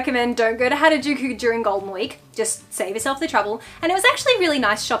definitely recommend don't go to Harajuku during Golden Week. Just save yourself the trouble. And it was actually really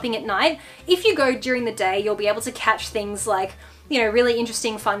nice shopping at night. If you go during the day, you'll be able to catch things like, you know, really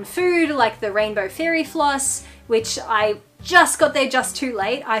interesting fun food like the rainbow fairy floss, which I just got there just too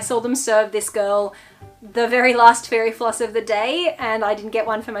late. I saw them serve this girl the very last fairy floss of the day and I didn't get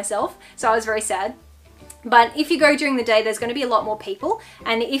one for myself, so I was very sad. But if you go during the day, there's going to be a lot more people.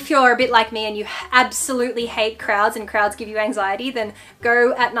 And if you're a bit like me and you absolutely hate crowds and crowds give you anxiety, then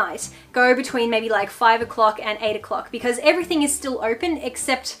go at night. Go between maybe like 5 o'clock and 8 o'clock because everything is still open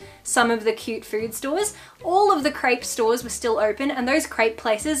except some of the cute food stores. All of the crepe stores were still open and those crepe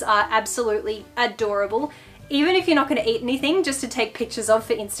places are absolutely adorable. Even if you're not going to eat anything, just to take pictures of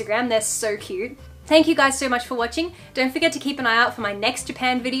for Instagram, they're so cute. Thank you guys so much for watching. Don't forget to keep an eye out for my next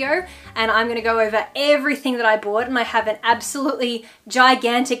Japan video and I'm going to go over everything that I bought and I have an absolutely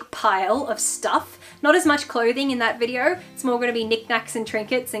gigantic pile of stuff. Not as much clothing in that video. It's more going to be knickknacks and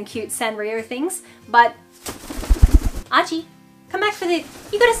trinkets and cute Sanrio things. But Archie, come back for the...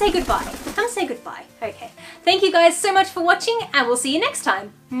 You gotta say goodbye. Come say goodbye. Okay. Thank you guys so much for watching and we'll see you next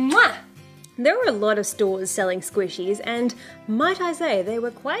time. Mwah! There were a lot of stores selling squishies and, might I say, they were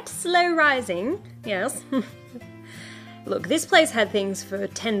quite slow rising. Yes. Look, this place had things for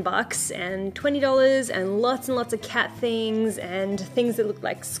 $10 and $20 and lots of cat things and things that looked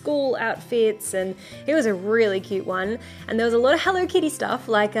like school outfits, and it was a really cute one. And there was a lot of Hello Kitty stuff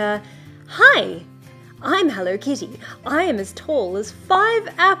like, hi, I'm Hello Kitty. I am as tall as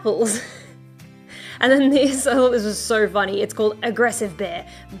 5 apples. And then this, I thought this was so funny. It's called Aggressive Bear.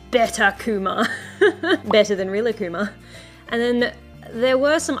 Better Kuma. Better than real Kuma. And then there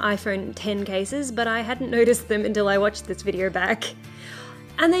were some iPhone 10 cases, but I hadn't noticed them until I watched this video back.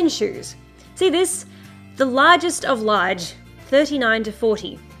 And then shoes. See this? The largest of large, 39 to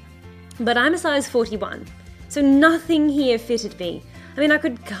 40. But I'm a size 41, so nothing here fitted me. I mean, I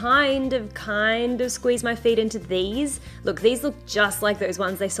could kind of squeeze my feet into these. Look, these look just like those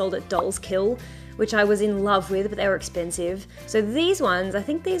ones they sold at Dolls Kill, which I was in love with, but they were expensive. So these ones, I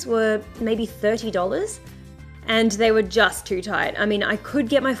think these were maybe $30, and they were just too tight. I mean, I could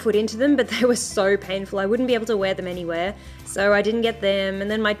get my foot into them, but they were so painful. I wouldn't be able to wear them anywhere, so I didn't get them. And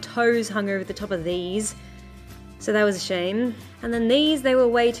then my toes hung over the top of these, so that was a shame. And then these, they were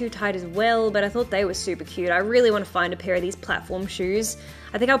way too tight as well, but I thought they were super cute. I really want to find a pair of these platform shoes.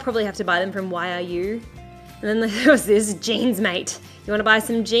 I think I'll probably have to buy them from YRU. And then there was this jeans mate. You want to buy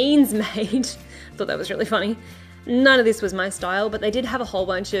some jeans, mate? I thought that was really funny. None of this was my style, but they did have a whole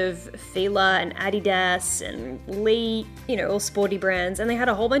bunch of Fila and Adidas and Lee, you know, all sporty brands, and they had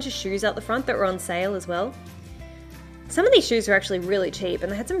a whole bunch of shoes out the front that were on sale as well. Some of these shoes were actually really cheap,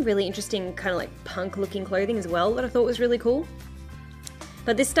 and they had some really interesting kind of like punk looking clothing as well that I thought was really cool.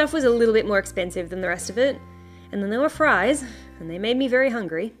 But this stuff was a little bit more expensive than the rest of it. And then there were fries, and they made me very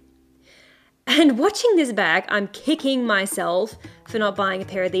hungry. And watching this bag, I'm kicking myself for not buying a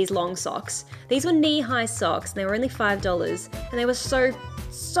pair of these long socks. These were knee-high socks, and they were only $5, and they were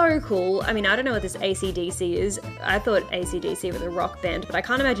so cool. I mean, I don't know what this AC/DC is. I thought AC/DC was a rock band, but I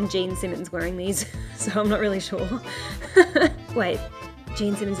can't imagine Gene Simmons wearing these, so I'm not really sure. Wait,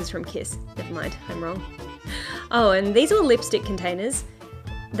 Gene Simmons is from Kiss. Never mind, I'm wrong. Oh, and these were lipstick containers.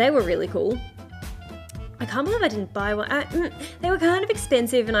 They were really cool. I can't believe I didn't buy one. They were kind of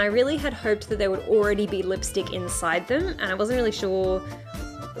expensive and I really had hoped that there would already be lipstick inside them, and I wasn't really sure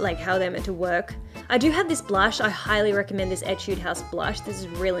like how they're meant to work. I do have this blush. I highly recommend this Etude House blush. This is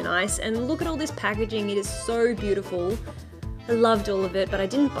really nice, and look at all this packaging. It is so beautiful. I loved all of it, but I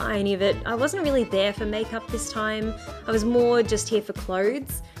didn't buy any of it. I wasn't really there for makeup this time. I was more just here for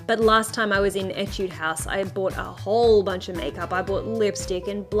clothes. But last time I was in Etude House, I bought a whole bunch of makeup. I bought lipstick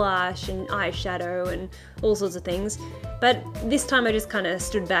and blush and eyeshadow and all sorts of things. But this time I just kind of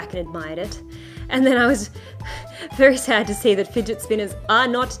stood back and admired it. And then I was very sad to see that fidget spinners are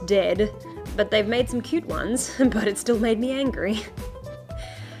not dead, but they've made some cute ones, but it still made me angry.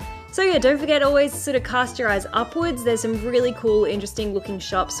 So yeah, don't forget, always sort of cast your eyes upwards. There's some really cool, interesting looking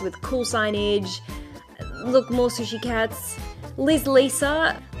shops with cool signage. Look, more sushi cats. Liz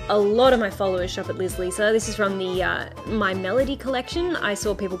Lisa. A lot of my followers shop at Liz Lisa. This is from the My Melody collection. I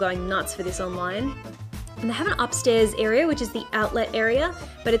saw people going nuts for this online. And they have an upstairs area, which is the outlet area,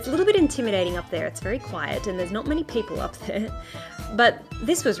 but it's a little bit intimidating up there. It's very quiet and there's not many people up there. But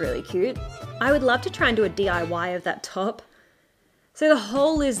this was really cute. I would love to try and do a DIY of that top. So the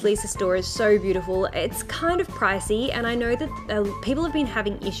whole Liz Lisa store is so beautiful. It's kind of pricey, and I know that people have been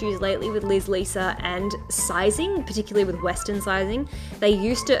having issues lately with Liz Lisa and sizing, particularly with Western sizing. They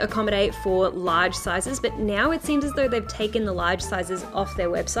used to accommodate for large sizes, but now it seems as though they've taken the large sizes off their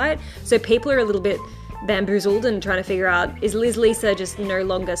website. So people are a little bit bamboozled and trying to figure out, is Liz Lisa just no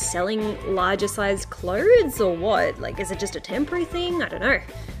longer selling larger sized clothes or what? Like, is it just a temporary thing? I don't know.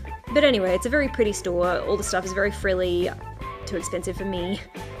 But anyway, it's a very pretty store. All the stuff is very frilly. Too expensive for me.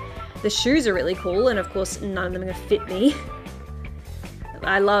 The shoes are really cool, and of course none of them are gonna fit me.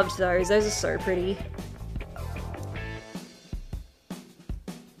 I loved those. Those are so pretty.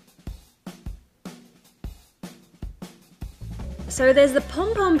 So there's the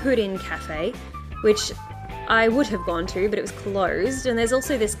Pom Pom Pudding Cafe, which I would have gone to, but it was closed. And there's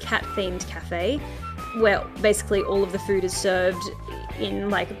also this cat-themed cafe, where basically all of the food is served in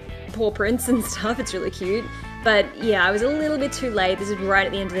like paw prints and stuff. It's really cute. But yeah, I was a little bit too late. This is right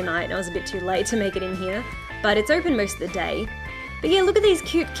at the end of the night and I was a bit too late to make it in here. But it's open most of the day. But yeah, look at these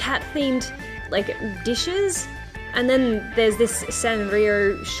cute cat-themed like dishes. And then there's this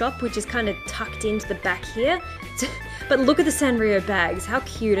Sanrio shop, which is kind of tucked into the back here. But look at the Sanrio bags. How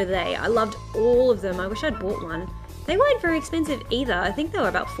cute are they? I loved all of them. I wish I'd bought one. They weren't very expensive either. I think they were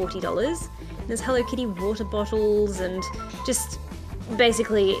about $40. There's Hello Kitty water bottles and just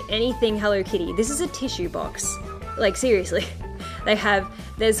basically anything Hello Kitty. This is a tissue box. Like, seriously.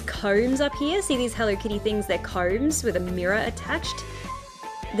 There's combs up here. See these Hello Kitty things? They're combs with a mirror attached.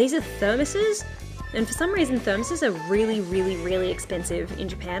 These are thermoses. And for some reason, thermoses are really, really, really expensive in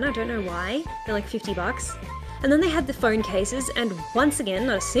Japan. I don't know why. They're like 50 bucks. And then they had the phone cases, and once again,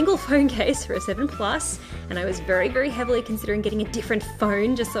 not a single phone case for a 7 Plus, and I was very, very heavily considering getting a different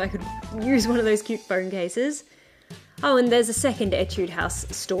phone just so I could use one of those cute phone cases. Oh, and there's a second Etude House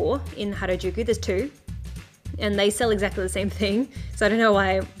store in Harajuku. There's two, and they sell exactly the same thing, so I don't know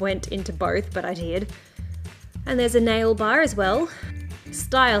why I went into both, but I did. And there's a nail bar as well.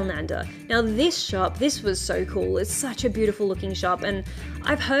 Style Nanda. Now this was so cool. It's such a beautiful looking shop, and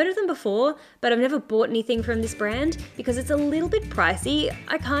I've heard of them before, but I've never bought anything from this brand because it's a little bit pricey.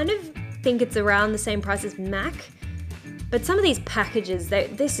 I kind of think it's around the same price as MAC, but some of these packages,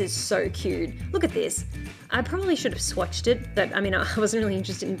 this is so cute. Look at this. I probably should have swatched it, but I mean, I wasn't really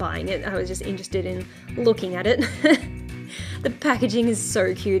interested in buying it. I was just interested in looking at it. The packaging is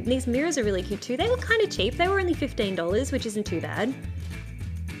so cute, and these mirrors are really cute too. They were kind of cheap. They were only $15, which isn't too bad.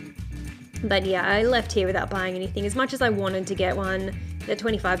 But yeah, I left here without buying anything. As much as I wanted to get one, they're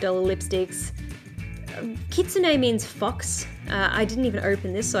 $25 lipsticks. Kitsune means fox. I didn't even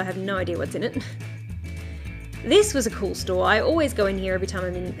open this, so I have no idea what's in it. This was a cool store. I always go in here every time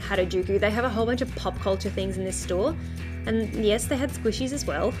I'm in Harajuku. They have a whole bunch of pop culture things in this store. And yes, they had squishies as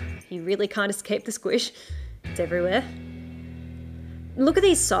well. You really can't escape the squish. It's everywhere. Look at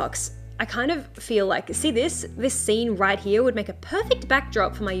these socks. I kind of feel like, see this scene right here would make a perfect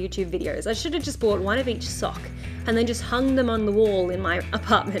backdrop for my YouTube videos. I should have just bought one of each sock and then just hung them on the wall in my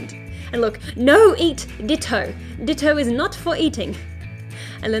apartment. And look, no eat ditto. Ditto is not for eating.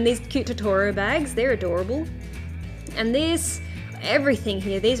 And then these cute Totoro bags, they're adorable. And this, everything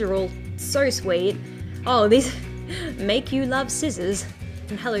here, these are all so sweet. Oh, these make you love scissors.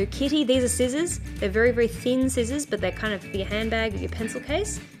 And Hello Kitty, these are scissors. They're very, very thin scissors, but they're kind of for your handbag or your pencil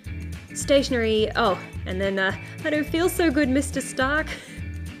case. Stationery, oh, and then I don't feel so good, Mr. Stark.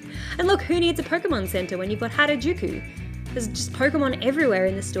 And look, who needs a Pokemon Center when you've got Harajuku? There's just Pokemon everywhere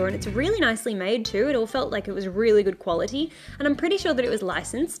in the store, and it's really nicely made too. It all felt like it was really good quality, and I'm pretty sure that it was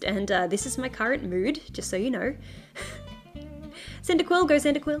licensed, and this is my current mood, just so you know. Cyndaquil, go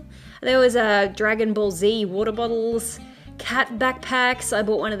Cyndaquil. There was Dragon Ball Z water bottles, cat backpacks. I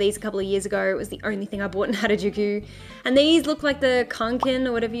bought one of these a couple of years ago. It was the only thing I bought in Harajuku. And these look like the Kanken,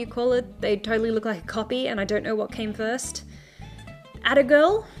 or whatever you call it. They totally look like a copy, and I don't know what came first.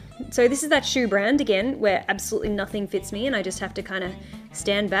 Attagirl. So this is that shoe brand, again, where absolutely nothing fits me, and I just have to kind of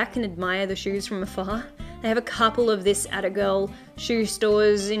stand back and admire the shoes from afar. They have a couple of this Attagirl shoe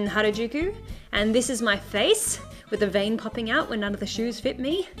stores in Harajuku, and this is my face, with a vein popping out when none of the shoes fit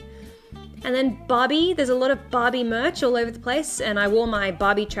me. And then Barbie, there's a lot of Barbie merch all over the place, and I wore my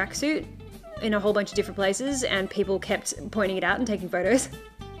Barbie tracksuit in a whole bunch of different places, and people kept pointing it out and taking photos.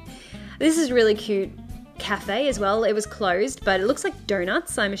 This is really cute cafe as well. It was closed, but it looks like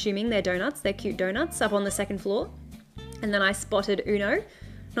donuts. I'm assuming they're donuts. They're cute donuts up on the second floor. And then I spotted Uno.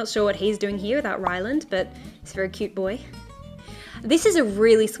 Not sure what he's doing here without Ryland, but he's a very cute boy. This is a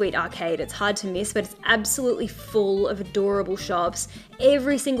really sweet arcade. It's hard to miss, but it's absolutely full of adorable shops.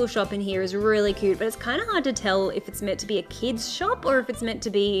 Every single shop in here is really cute, but it's kind of hard to tell if it's meant to be a kid's shop or if it's meant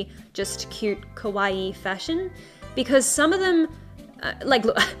to be just cute kawaii fashion, because some of them Like,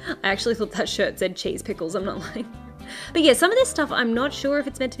 look, I actually thought that shirt said cheese pickles, I'm not lying. But yeah, some of this stuff, I'm not sure if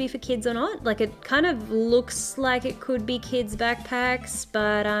it's meant to be for kids or not. Like, it kind of looks like it could be kids' backpacks,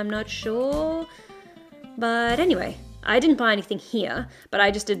 but I'm not sure. But anyway, I didn't buy anything here, but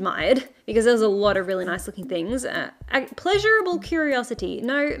I just admired, because there's a lot of really nice looking things. A pleasurable curiosity.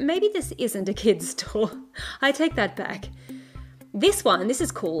 No, maybe this isn't a kid's store. I take that back. This one, this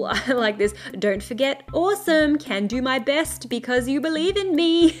is cool. I like this. Don't forget, awesome, can do my best because you believe in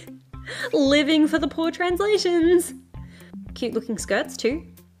me. Living for the poor translations. Cute looking skirts too.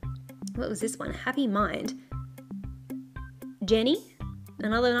 What was this one? Happy Mind. Jenny,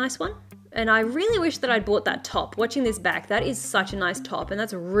 another nice one. And I really wish that I'd bought that top. Watching this back, that is such a nice top and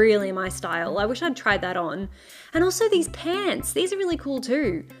that's really my style. I wish I'd tried that on. And also these pants, these are really cool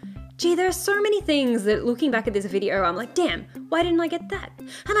too. Gee, there are so many things that looking back at this video, I'm like, damn, why didn't I get that?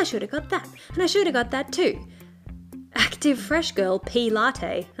 And I should have got that. And I should have got that too. Active Fresh Girl Pea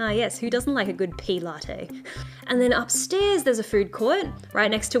Latte. Ah yes, who doesn't like a good pea latte? And then upstairs there's a food court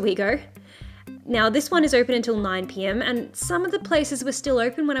right next to WeGo. Now this one is open until 9 PM and some of the places were still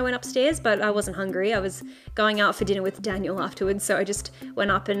open when I went upstairs, but I wasn't hungry. I was going out for dinner with Daniel afterwards, so I just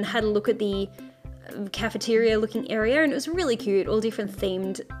went up and had a look at the cafeteria looking area, and it was really cute, all different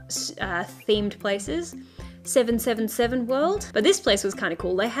themed places. 777 World. But this place was kind of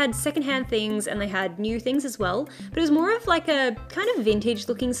cool. They had secondhand things and they had new things as well, but it was more of like a kind of vintage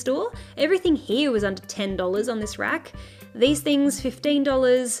looking store. Everything here was under $10 on this rack. These things,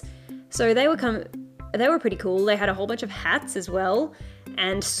 $15. So they were pretty cool. They had a whole bunch of hats as well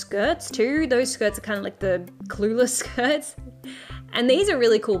and skirts too. Those skirts are kind of like the Clueless skirts. And these are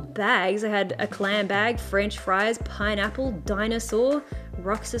really cool bags. I had a clam bag, French fries, pineapple, dinosaur,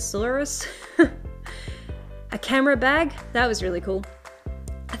 Roxosaurus. A camera bag, that was really cool.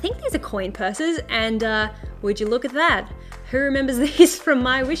 I think these are coin purses, and would you look at that? Who remembers these from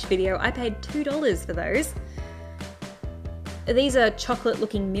my Wish video? I paid $2 for those. These are chocolate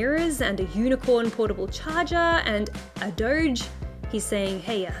looking mirrors and a unicorn portable charger and a Doge. He's saying,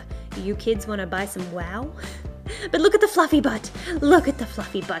 hey, you kids wanna buy some wow? But look at the fluffy butt. Look at the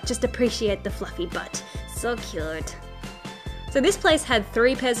fluffy butt. Just appreciate the fluffy butt. So cute. So this place had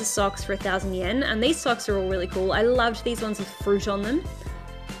 3 pairs of socks for 1,000 yen, and these socks are all really cool. I loved these ones with fruit on them.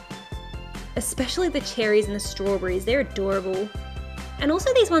 Especially the cherries and the strawberries, they're adorable. And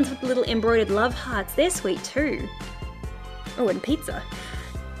also these ones with little embroidered love hearts, they're sweet too. Oh, and pizza.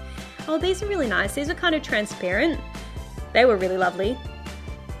 Oh, these are really nice. These are kind of transparent. They were really lovely.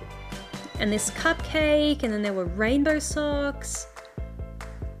 And this cupcake, and then there were rainbow socks.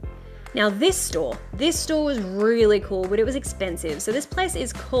 Now this store was really cool, but it was expensive. So this place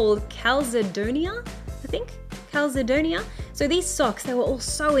is called Calzedonia, I think? Calzedonia. So these socks, they were all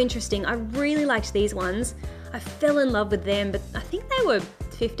so interesting. I really liked these ones. I fell in love with them, but I think they were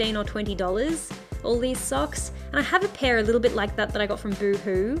 $15 or $20, all these socks. And I have a pair a little bit like that I got from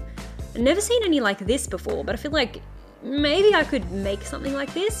Boohoo. I've never seen any like this before, but I feel like maybe I could make something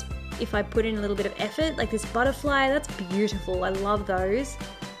like this if I put in a little bit of effort. Like this butterfly, that's beautiful. I love those.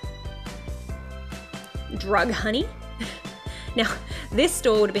 Drug honey. Now, this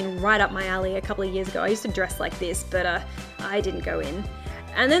store would have been right up my alley a couple of years ago. I used to dress like this, but I didn't go in.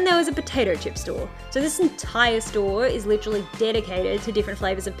 And then there was a potato chip store. So this entire store is literally dedicated to different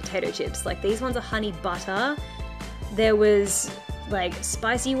flavors of potato chips. Like these ones are honey butter. There was like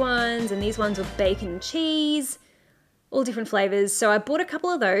spicy ones, and these ones were bacon and cheese. All different flavors. So I bought a couple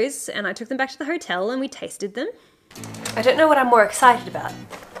of those and I took them back to the hotel and we tasted them. I don't know what I'm more excited about.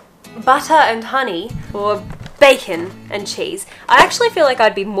 Butter and honey or bacon and cheese. I actually feel like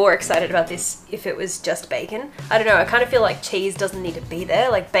I'd be more excited about this if it was just bacon. I don't know, I kind of feel like cheese doesn't need to be there.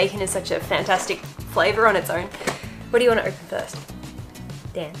 Like bacon is such a fantastic flavor on its own. What do you want to open first?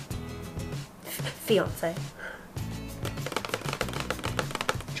 Dan. Fiance.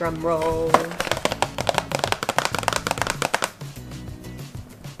 Drum roll.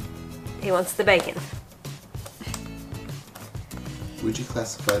 He wants the bacon. Would you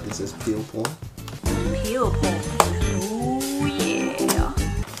classify this as peel porn? Peel porn. Oh yeah.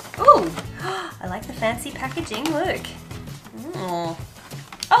 Oh, I like the fancy packaging. Look.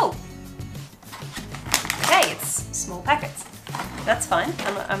 Oh. Okay, it's small packets. That's fine.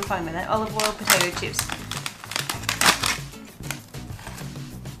 I'm fine with that. Olive oil, potato chips.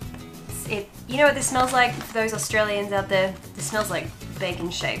 You know what this smells like? For those Australians out there, this smells like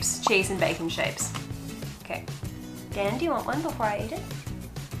bacon shapes. Cheese and bacon shapes. Okay. Dan, do you want one before I eat it?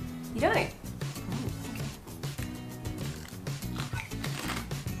 You don't?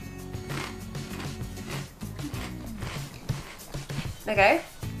 Okay.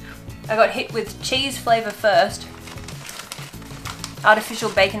 I got hit with cheese flavour first. artificial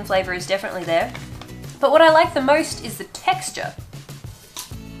bacon flavour is definitely there. But what I like the most is the texture.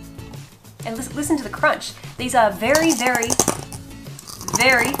 And listen to the crunch. These are very, very,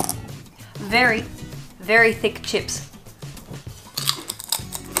 very, very, very thick chips.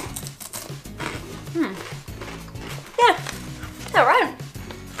 Yeah, alright.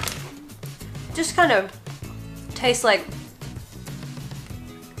 Just kind of tastes like...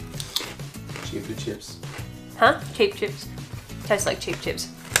 Cheaper chips. Huh? Cheap chips. Tastes like cheap chips.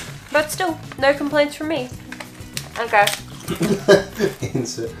 But still, no complaints from me. Okay.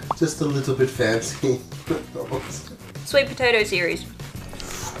 Insert. Just a little bit fancy. Sweet potato series.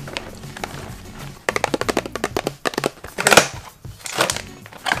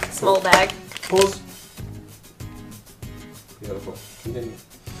 Small bag. Pause. Beautiful. Continue.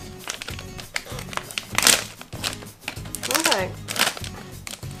 Okay.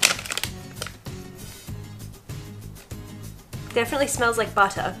 Definitely smells like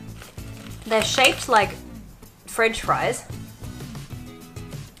butter. They're shaped like French fries.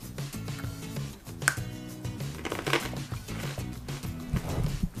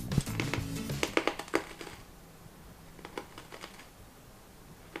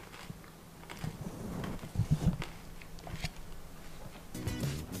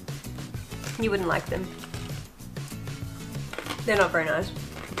 You wouldn't like them. They're not very nice.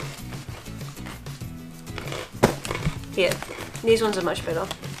 Here, these ones are much better.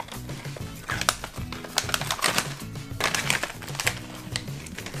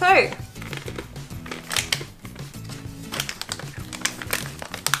 So,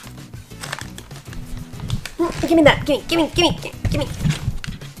 give me that. Give me.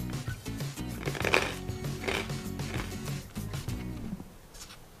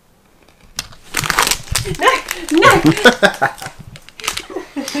 No.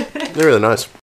 They're really nice.